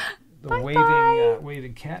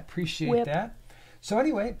waving cat. Appreciate that. So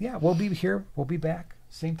anyway, yeah, we'll be here. We'll be back.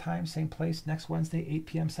 Same time, same place next Wednesday, 8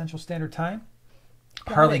 p.m. Central Standard Time.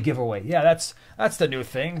 Harley giveaway. Yeah, that's the new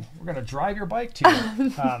thing. We're going to drive your bike to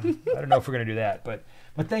you. I don't know if we're going to do that, but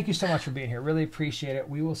thank you so much for being here. Really appreciate it.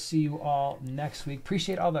 We will see you all next week.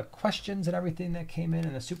 Appreciate all the questions and everything that came in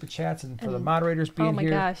and the super chats and for the moderators being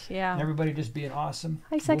here. Oh my gosh, yeah. And everybody just being awesome.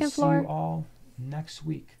 Hi, second floor. We'll see you all next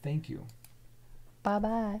week. Thank you.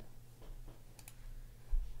 Bye-bye.